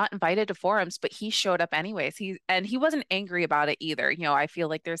was not invited to forums, but he showed up anyways. He wasn't angry about it either. You know, I feel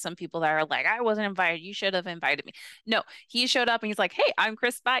like there's some people that are like, I wasn't invited. You should have invited me. No, he showed up and he's like, hey, I'm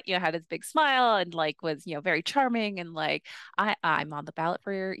Chris Butt. You know, had his big smile and like was, you know, very charming and like, I'm on the ballot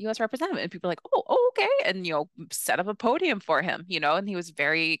for your US representative. And people are like, oh, okay. And, you know, set up a podium for him, you know, and he was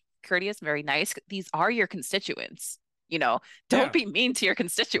very courteous, very nice. These are your constituents, you know, don't be mean to your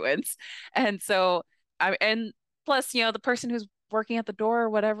constituents. And so and plus, you know, the person who's working at the door or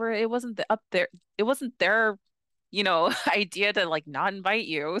whatever, it wasn't up there. It wasn't their, you know, idea to like not invite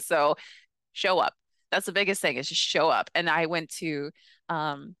you. So show up. That's the biggest thing is just show up. And I went to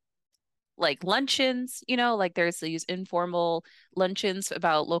like luncheons, you know, like there's these informal luncheons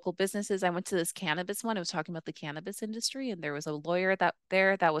about local businesses. I went to this cannabis one. I was talking about the cannabis industry, and there was a lawyer that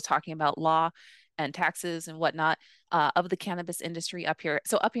was talking about law and taxes and whatnot of the cannabis industry up here.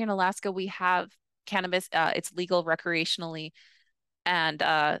 So up here in Alaska, we have cannabis. It's legal recreationally. And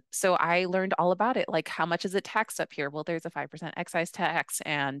so I learned all about it. Like, how much is it taxed up here? Well, there's a 5% excise tax,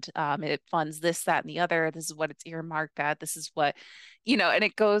 and it funds this, that, and the other. This is what it's earmarked at. This is what, you know, and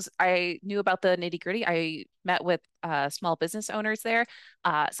it goes. I knew about the nitty gritty. I met with small business owners there.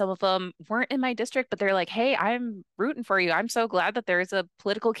 Some of them weren't in my district, but they're like, hey, I'm rooting for you. I'm so glad that there's a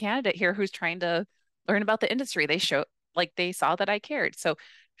political candidate here who's trying to learn about the industry. They saw that I cared. So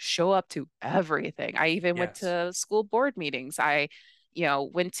show up to everything. I even went to school board meetings. I, you know,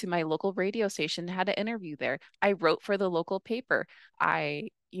 went to my local radio station, had an interview there. I wrote for the local paper. You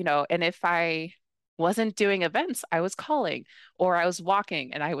know, and if I wasn't doing events, I was calling or I was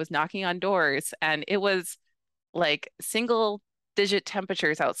walking and I was knocking on doors, and it was like single digit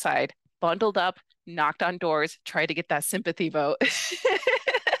temperatures outside, bundled up, knocked on doors, tried to get that sympathy vote.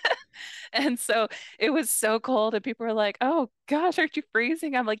 And so it was so cold, and people were like, "Oh gosh, aren't you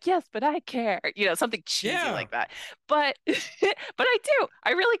freezing?" I'm like, "Yes, but I care." You know, something cheesy like that. But but I do.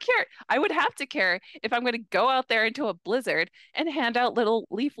 I really care. I would have to care if I'm going to go out there into a blizzard and hand out little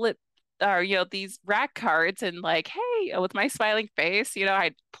leaflet or you know, these rack cards and like, "Hey," with my smiling face, you know,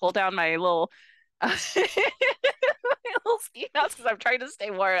 I'd pull down my little my little ski mask because I'm trying to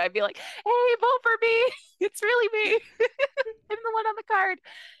stay warm. I'd be like, "Hey, vote for me. It's really me. I'm the one on the card."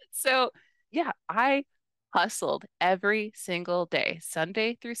 So yeah, I hustled every single day,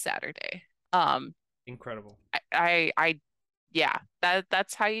 Sunday through Saturday. Incredible. Yeah,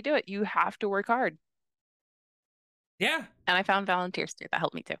 that's how you do it. You have to work hard. Yeah. And I found volunteers too. That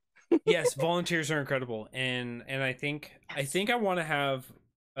helped me too. Yes, volunteers are incredible. And I think I want to have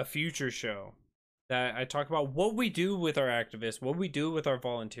a future show that I talk about what we do with our activists, what we do with our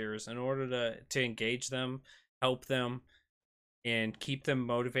volunteers in order to engage them, help them, and keep them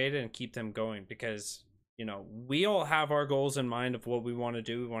motivated and keep them going, because you know we all have our goals in mind of what we want to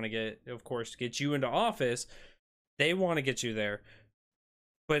do. We want to get, of course, get you into office. They want to get you there,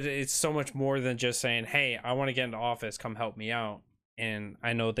 but it's so much more than just saying, hey, I want to get into office, come help me out. And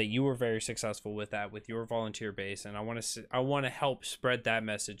I know that you were very successful with that, with your volunteer base, and I want to help spread that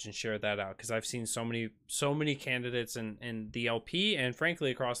message and share that out, because I've seen so many candidates in the LP and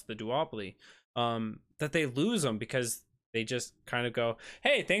frankly across the duopoly that they lose them because they just kind of go,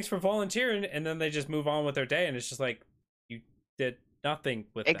 hey, thanks for volunteering, and then they just move on with their day, and it's just like, you did nothing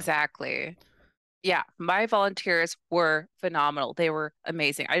with them. Exactly. Yeah, my volunteers were phenomenal. They were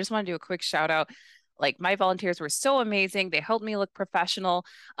amazing. I just want to do a quick shout out. Like, my volunteers were so amazing. They helped me look professional.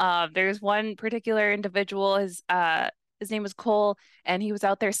 There's one particular individual, his name was Cole, and he was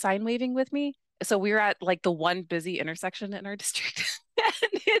out there sign waving with me. So we were at like the one busy intersection in our district,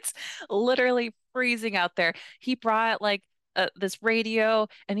 and it's literally freezing out there. He brought like this radio,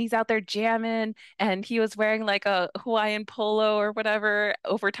 and he's out there jamming, and he was wearing like a Hawaiian polo or whatever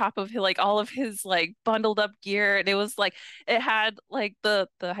over top of like all of his like bundled up gear, and it was like it had like the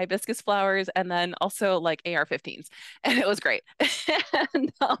hibiscus flowers and then also like AR-15s, and it was great.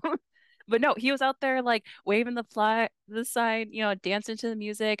 And but no, he was out there like waving the sign, dancing to the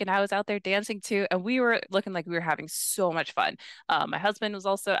music, and I was out there dancing too, and we were looking like we were having so much fun. My husband was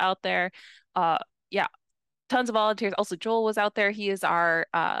also out there. Yeah, tons of volunteers. Also, Joel was out there. He is our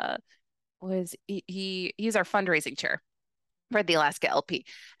he's our fundraising chair for the Alaska LP.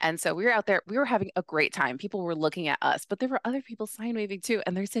 And so we were out there, we were having a great time. People were looking at us, but there were other people sign waving too,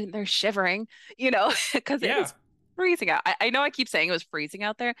 and they're sitting there shivering, because it was freezing out. I know I keep saying it was freezing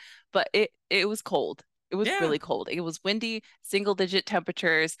out there, but it was cold. It was really cold. It was windy, single digit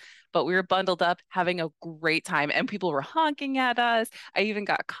temperatures, but we were bundled up having a great time, and people were honking at us. I even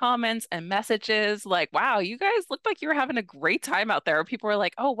got comments and messages like, wow, you guys looked like you were having a great time out there. People were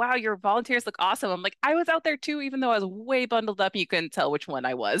like, oh, wow, your volunteers look awesome. I'm like, I was out there too, even though I was way bundled up and you couldn't tell which one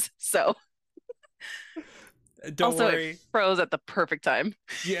I was. So don't also, worry. It froze at the perfect time.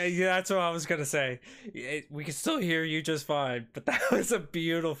 Yeah, that's what I was going to say. We can still hear you just fine, but that was a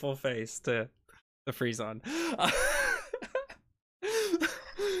beautiful face to freeze on.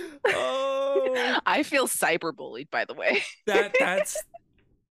 Oh, I feel cyberbullied, by the way.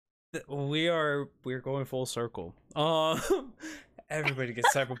 we're going full circle. Everybody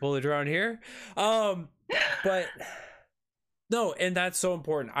gets cyberbullied around here. But no, and that's so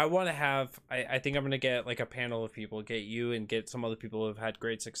important. I want to have, I think I'm going to get like a panel of people, get you and get some other people who have had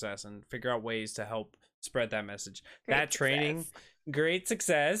great success and figure out ways to help spread that message. Training, great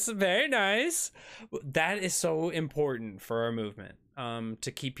success. Very nice. That is so important for our movement,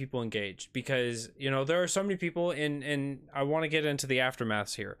 to keep people engaged, because, there are so many people and I want to get into the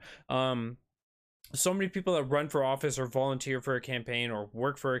aftermaths here. So many people that run for office or volunteer for a campaign or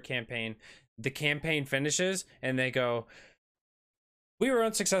work for a campaign, the campaign finishes and they go, we were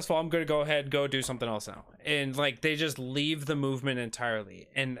unsuccessful, I'm going to go ahead and go do something else now. And like, they just leave the movement entirely.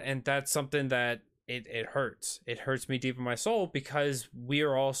 And that's something that it hurts. It hurts me deep in my soul, because we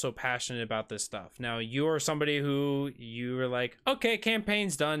are all so passionate about this stuff. Now, you are somebody who you were like, okay,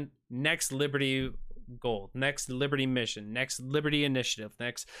 campaign's done. Next Liberty goal, next Liberty mission, next Liberty initiative,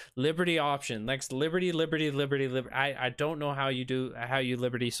 next Liberty option, next Liberty. I don't know how you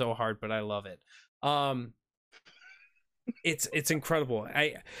Liberty so hard, but I love it. It's incredible.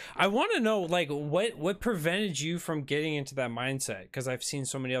 I want to know, like, what prevented you from getting into that mindset, because I've seen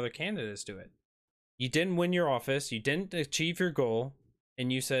so many other candidates do it. You didn't win your office, you didn't achieve your goal,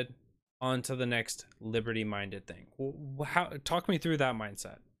 and you said, on to the next liberty minded thing. Talk me through that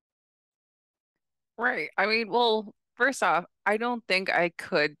mindset. Right. I mean, well, first off, I don't think I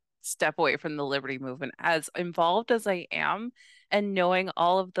could step away from the liberty movement, as involved as I am, and knowing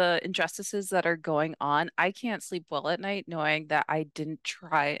all of the injustices that are going on. I can't sleep well at night knowing that I didn't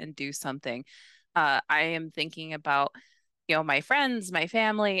try and do something. I am thinking about, my friends, my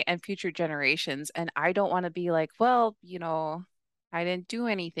family, and future generations, and I don't want to be like, well, I didn't do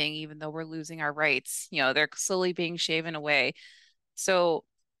anything, even though we're losing our rights. They're slowly being shaven away. So,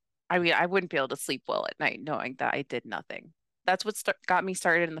 I mean, I wouldn't be able to sleep well at night knowing that I did nothing. That's what got me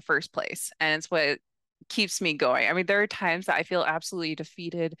started in the first place, and it's what keeps me going. I mean, there are times that I feel absolutely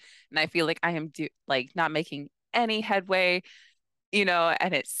defeated, and I feel like I am not making any headway,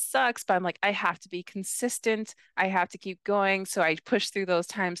 and it sucks, but I'm like, I have to be consistent. I have to keep going. So I push through those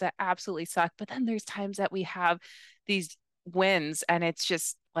times that absolutely suck. But then there's times that we have these wins, and it's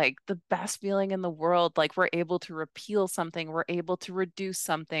just like the best feeling in the world. Like, we're able to repeal something, we're able to reduce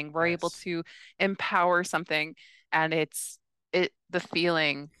something, we're able to empower something. And the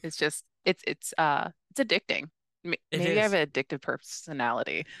feeling is just, it's addicting. Maybe I have an addictive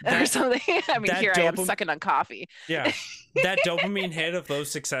personality or something. I mean, here I am sucking on coffee. Yeah. That dopamine hit of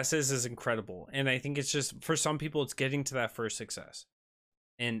those successes is incredible. And I think it's just, for some people, it's getting to that first success.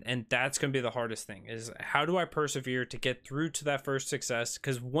 And that's going to be the hardest thing, is how do I persevere to get through to that first success?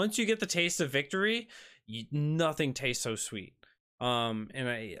 Because once you get the taste of victory, nothing tastes so sweet.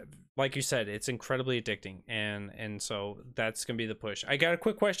 And like you said, it's incredibly addicting, and so that's gonna be the push. I got a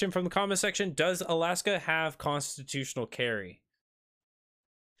quick question from the comment section. Does Alaska have constitutional carry?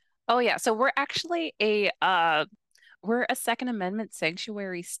 Oh yeah, so we're actually we're a Second Amendment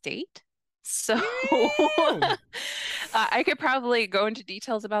sanctuary state. So I could probably go into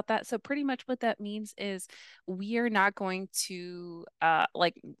details about that. So pretty much what that means is we are not going to,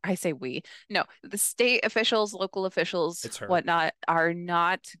 like I say we, no, the state officials, local officials, whatnot, are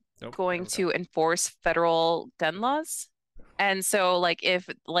not going to enforce federal gun laws. And so like if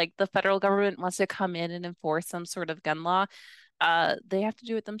like the federal government wants to come in and enforce some sort of gun law, they have to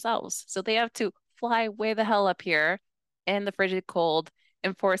do it themselves. So they have to fly way the hell up here in the frigid cold,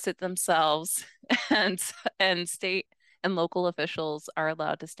 enforce it themselves, and state and local officials are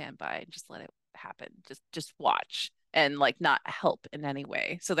allowed to stand by and just let it happen. Just watch and like not help in any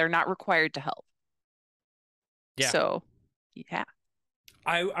way. So they're not required to help. Yeah. So yeah.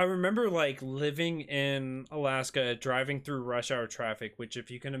 I remember like living in Alaska, driving through rush hour traffic, which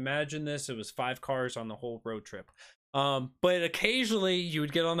if you can imagine this, it was 5 cars on the whole road trip. But occasionally you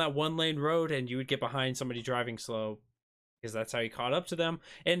would get on that 1 lane road and you would get behind somebody driving slow because that's how you caught up to them.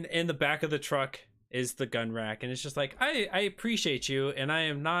 And in the back of the truck is the gun rack, and it's just like I appreciate you, and I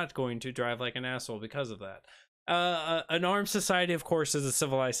am not going to drive like an asshole because of that. An armed society, of course, is a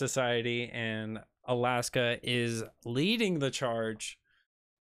civilized society, and Alaska is leading the charge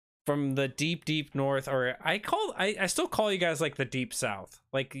from the deep north, or I still call you guys like the deep south.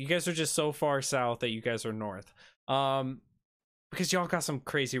 Like you guys are just so far south that you guys are north. Because y'all got some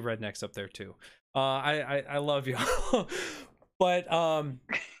crazy rednecks up there too. I love y'all. but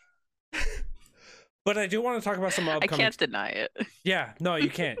but I do want to talk about some upcoming. I can't deny it. Yeah, no,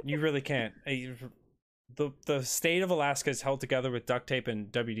 you can't. You really can't. The state of Alaska is held together with duct tape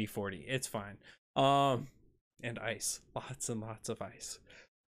and WD-40. It's fine. And ice, lots and lots of ice.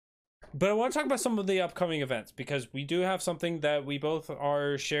 But I want to talk about some of the upcoming events because we do have something that we both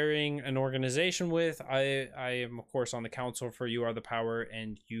are sharing an organization with. I am of course on the council for You Are the Power,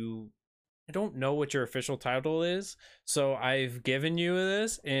 and I don't know what your official title is, so I've given you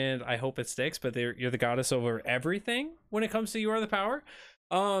this and I hope it sticks, but you're the goddess over everything when it comes to You Are the Power.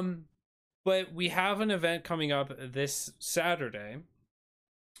 But we have an event coming up this Saturday.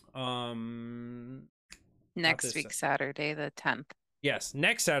 Next week, Saturday, the 10th. Yes,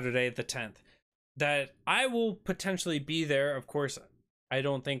 next Saturday, the 10th, that I will potentially be there. Of course, I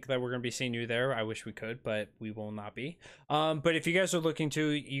don't think that we're going to be seeing you there. I wish we could, but we will not be. But if you guys are looking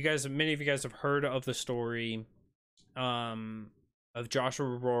to, many of you guys have heard of the story of Joshua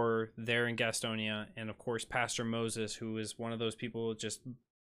Rohr there in Gastonia, and of course, Pastor Moses, who is one of those people just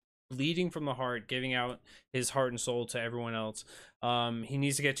bleeding from the heart, giving out his heart and soul to everyone else. He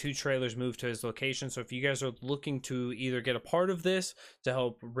needs to get 2 trailers moved to his location. So if you guys are looking to either get a part of this to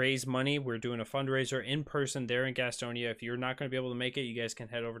help raise money, we're doing a fundraiser in person there in Gastonia. If you're not going to be able to make it, you guys can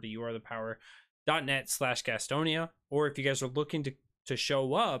head over to youarethepower.net/Gastonia. Or if you guys are looking to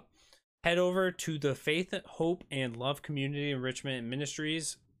show up, head over to the Faith, Hope, and Love Community Enrichment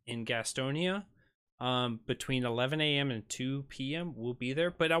Ministries in Gastonia. Between 11 a.m. and 2 p.m. we'll be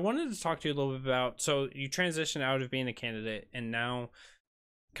there. But I wanted to talk to you a little bit about, so you transition out of being a candidate and now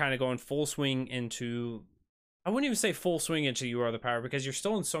kind of going full swing into, I wouldn't even say full swing into You Are the Power because you're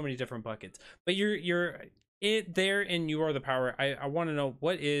still in so many different buckets, but you're there in You Are the Power. I want to know,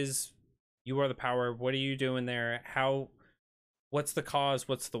 what is You Are the Power? What are you doing there? What's the cause?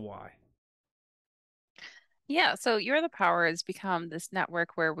 What's the why? Yeah, so You Are the Power has become this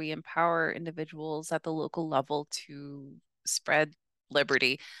network where we empower individuals at the local level to spread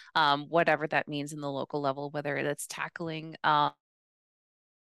liberty, whatever that means in the local level, whether it's tackling. Oh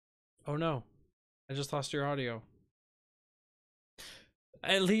no, I just lost your audio.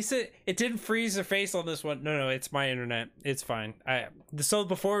 At least it didn't freeze your face on this one. No, it's my internet. It's fine. So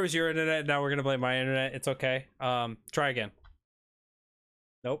before it was your internet, now we're gonna blame my internet. It's okay. Try again.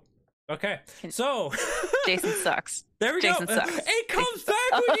 Nope. Okay, so Jason sucks. There we Jason go. Sucks. It comes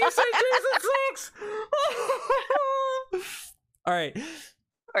back when you say Jason sucks. All right. Of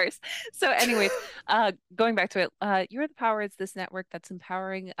course. So, anyways, going back to it, You Are the Power is this network that's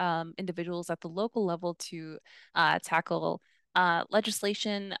empowering individuals at the local level to tackle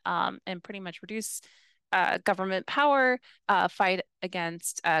legislation and pretty much reduce government power, fight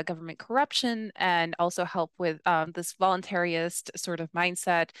against government corruption, and also help with this voluntarist sort of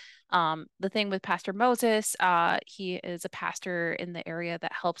mindset. The thing with Pastor Moses, he is a pastor in the area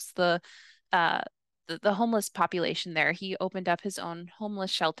that helps the homeless population there. He opened up his own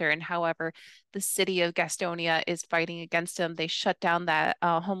homeless shelter, and however, the city of Gastonia is fighting against him. They shut down that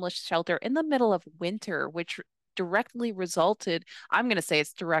homeless shelter in the middle of winter, which directly resulted, I'm going to say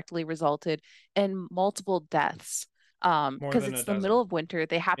it's directly resulted in multiple deaths. Because it's the middle of winter.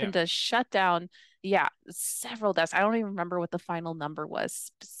 They happened to shut down, several deaths. I don't even remember what the final number was.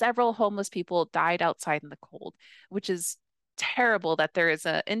 Several homeless people died outside in the cold, which is terrible that there is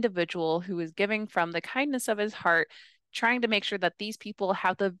an individual who is giving from the kindness of his heart, trying to make sure that these people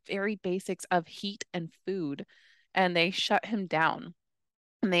have the very basics of heat and food, and they shut him down.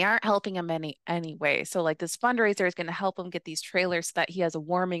 And they aren't helping him anyway. So like this fundraiser is going to help him get these trailers so that he has a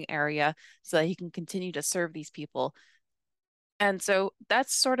warming area so that he can continue to serve these people. And so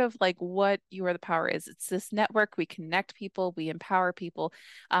that's sort of like what You Are the Power is. It's this network. We connect people, we empower people.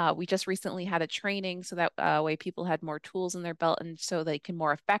 We just recently had a training so that way people had more tools in their belt and so they can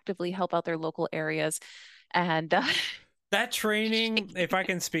more effectively help out their local areas. And that training, if I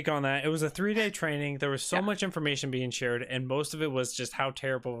can speak on that, it was a 3-day training. There was so yeah. much information being shared, and most of it was just how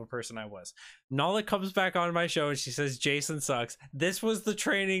terrible of a person I was. Nala comes back on my show and she says, Jason sucks. This was the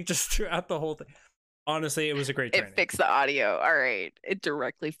training just throughout the whole thing. Honestly, it was a great training. It fixed the audio. All right. It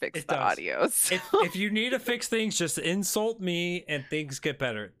directly fixed the audio. So. If you need to fix things, just insult me and things get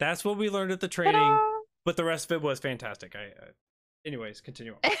better. That's what we learned at the training. Ta-da! But the rest of it was fantastic. Anyways,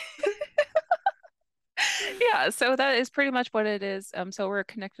 continue on. Yeah, so that is pretty much what it is. So we're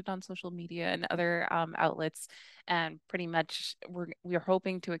connected on social media and other outlets, and pretty much we're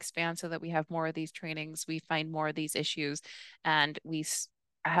hoping to expand so that we have more of these trainings, we find more of these issues, and we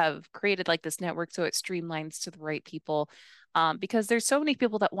have created like this network so it streamlines to the right people. Because there's so many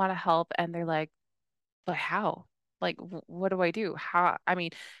people that want to help, and they're like, but how? Like, what do I do? I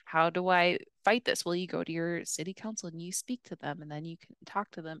mean, how do I fight this? Well, you go to your city council and you speak to them, and then you can talk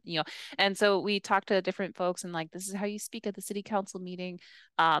to them, you know. And so we talk to different folks, and like, this is how you speak at the city council meeting.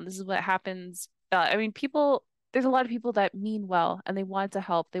 This is what happens. I mean, there's a lot of people that mean well and they want to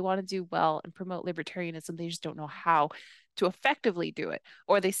help, they want to do well and promote libertarianism. They just don't know how to effectively do it,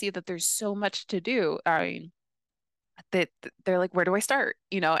 or they see that there's so much to do. I mean, that they're like, where do I start?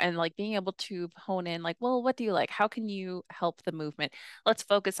 You know, and like being able to hone in, like, well, what do you like? How can you help the movement? Let's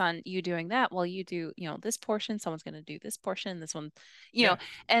focus on you doing that while you do, you know, this portion, someone's going to do this portion, this one, you know,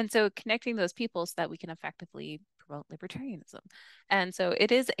 and so connecting those people so that we can effectively promote libertarianism. And so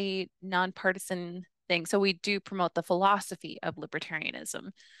it is a nonpartisan thing. So we do promote the philosophy of libertarianism.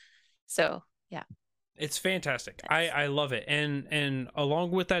 So yeah. It's fantastic. I love it. And along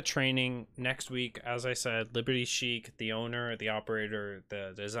with that training next week, as I said, Liberty Chic, the owner, the operator,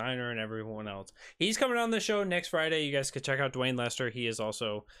 the designer, and everyone else, he's coming on the show next Friday. You guys could check out Dwayne Lester. He is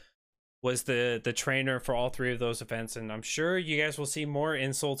also was the trainer for all 3 of those events, and I'm sure you guys will see more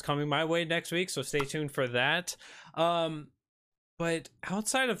insults coming my way next week, so stay tuned for that. But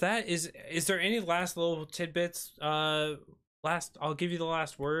outside of that, is there any last little tidbits? I'll give you the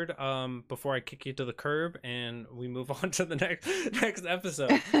last word before I kick you to the curb and we move on to the next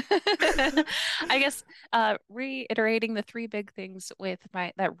episode. I guess reiterating the 3 big things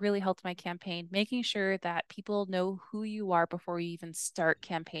that really helped my campaign, making sure that people know who you are before you even start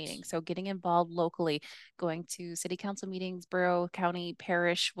campaigning. So getting involved locally, going to city council meetings, borough, county,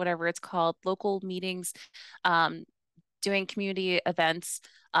 parish, whatever it's called, local meetings, doing community events,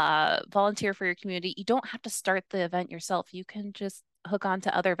 volunteer for your community. You don't have to start the event yourself. You can just hook on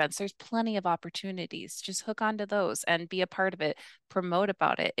to other events. There's plenty of opportunities. Just hook on to those and be a part of it, promote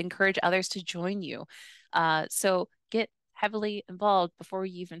about it, encourage others to join you. So get heavily involved before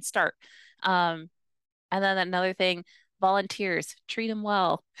you even start. And then another thing, volunteers, treat them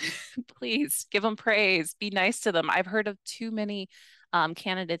well. Please give them praise, be nice to them. I've heard of too many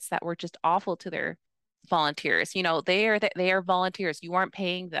candidates that were just awful to their volunteers. You know, they are volunteers. You aren't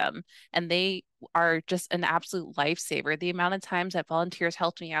paying them, and they are just an absolute lifesaver. The amount of times that volunteers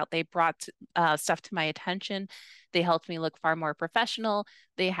helped me out, they brought stuff to my attention. They helped me look far more professional.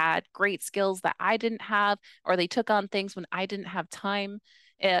 They had great skills that I didn't have, or they took on things when I didn't have time.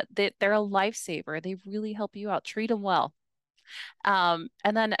 They're a lifesaver. They really help you out. Treat them well. And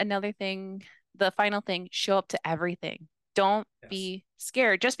then another thing, the final thing, show up to everything. Don't be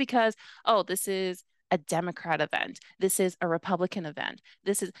scared just because, oh, this is a Democrat event. This is a Republican event.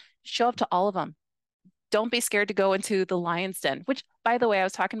 Show up to all of them. Don't be scared to go into the Lion's Den, which, by the way, I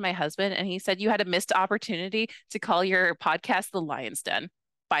was talking to my husband and he said you had a missed opportunity to call your podcast the Lion's Den,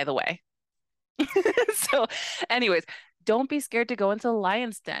 by the way. So anyways, don't be scared to go into the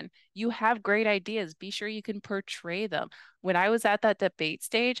Lion's Den. You have great ideas. Be sure you can portray them. When I was at that debate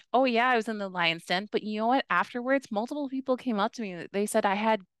stage, oh yeah, I was in the Lion's Den, but you know what? Afterwards, multiple people came up to me. They said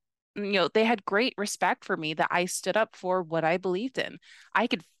they had great respect for me, that I stood up for what I believed in. I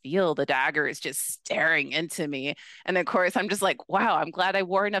could feel the daggers just staring into me. And of course, I'm just like, wow, I'm glad I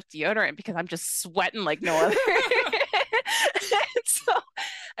wore enough deodorant because I'm just sweating like no other. So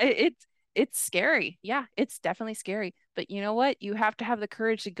it's scary. Yeah, it's definitely scary. But you know what? You have to have the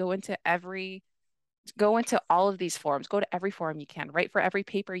courage to go into all of these forums, go to every forum you can, write for every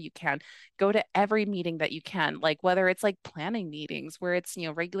paper you can, go to every meeting that you can, like whether it's like planning meetings, where it's,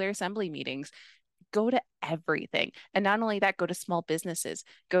 regular assembly meetings, go to everything. And not only that, go to small businesses,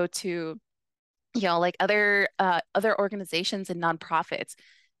 go to, like other organizations and nonprofits.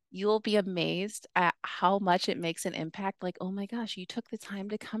 You'll be amazed at how much it makes an impact. Like, oh my gosh, you took the time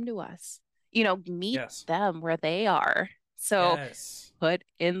to come to us, meet them where they are. So Yes. put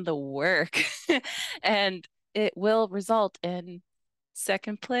in the work and it will result in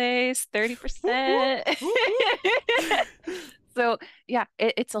second place, Whoop, whoop, 30%. whoop, whoop. So yeah,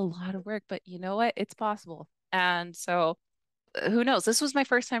 it's a lot of work, but you know what? It's possible. And so who knows? This was my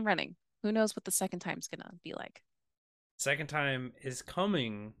first time running. Who knows what the second time's gonna be like? Second time is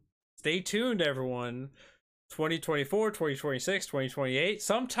coming. Stay tuned, everyone. 2024, 2026, 2028.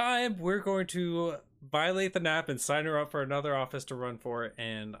 Sometime we're going to violate the NAP and sign her up for another office to run for,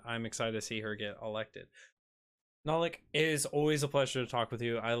 and I'm excited to see her get elected. Nolik, it is always a pleasure to talk with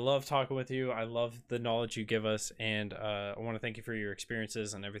you. I love talking with you. I love the knowledge you give us, and I want to thank you for your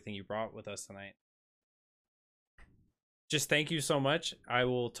experiences and everything you brought with us tonight. Just thank you so much. I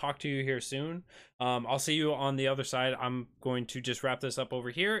will talk to you here soon. I'll see you on the other side. I'm going to just wrap this up over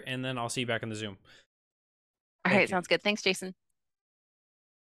here, and then I'll see you back in the Zoom. All right, sounds good. Thanks, Jason.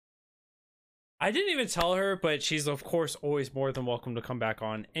 I didn't even tell her, but she's of course always more than welcome to come back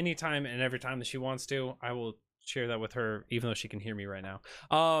on anytime and every time that she wants to. I will share that with her, even though she can hear me right now.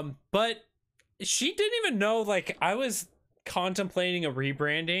 But she didn't even know, like, I was contemplating a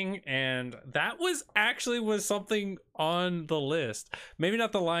rebranding, and that was something on the list. Maybe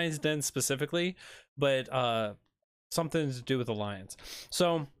not the Lions Den specifically, but something to do with the Lions.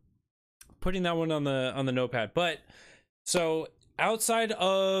 So putting that one on the notepad. But so outside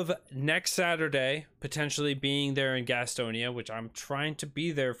of next Saturday potentially being there in Gastonia, which I'm trying to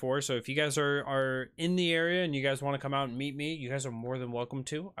be there for, so if you guys are in the area and you guys want to come out and meet me, you guys are more than welcome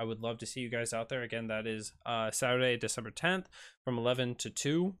to. I would love to see you guys out there. Again, that is Saturday, December 10th from 11 to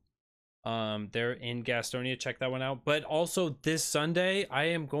 2. They're in Gastonia. Check that one out. But also this Sunday, I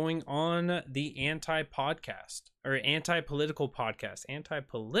am going on the anti-political podcast,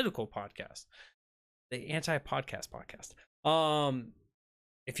 the anti-podcast.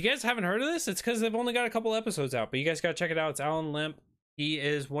 If you guys haven't heard of this, it's because they've only got a couple episodes out, but you guys got to check it out. It's Alan Limp. He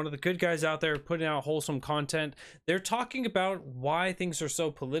is one of the good guys out there putting out wholesome content. They're talking about why things are so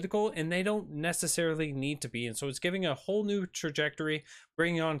political, and they don't necessarily need to be. And so it's giving a whole new trajectory,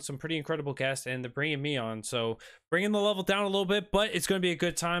 bringing on some pretty incredible guests, and they're bringing me on. So bringing the level down a little bit, but it's going to be a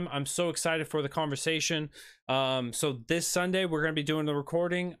good time. I'm so excited for the conversation. So this Sunday, we're going to be doing the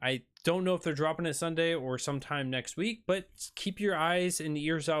recording. I don't know if they're dropping it Sunday or sometime next week, but keep your eyes and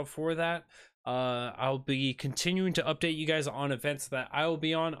ears out for that. I'll be continuing to update you guys on events that I will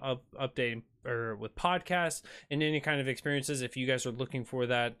be on, updating or with podcasts and any kind of experiences if you guys are looking for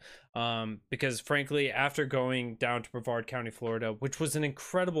that. Because frankly, after going down to Brevard County, Florida, which was an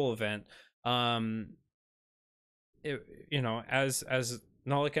incredible event, as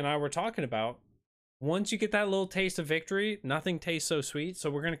Nolik and I were talking about, once you get that little taste of victory, nothing tastes so sweet. So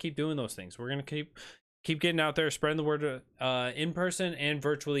we're going to keep doing those things. We're going to keep getting out there, spreading the word in person and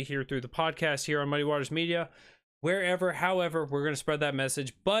virtually here through the podcast here on Muddy Waters Media. Wherever, however, we're going to spread that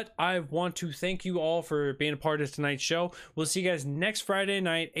message. But I want to thank you all for being a part of tonight's show. We'll see you guys next Friday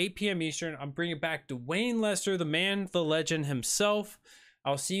night, 8 p.m. Eastern. I'm bringing back Dwayne Lester, the man, the legend himself.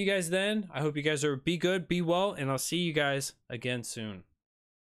 I'll see you guys then. I hope you guys be good, be well, and I'll see you guys again soon.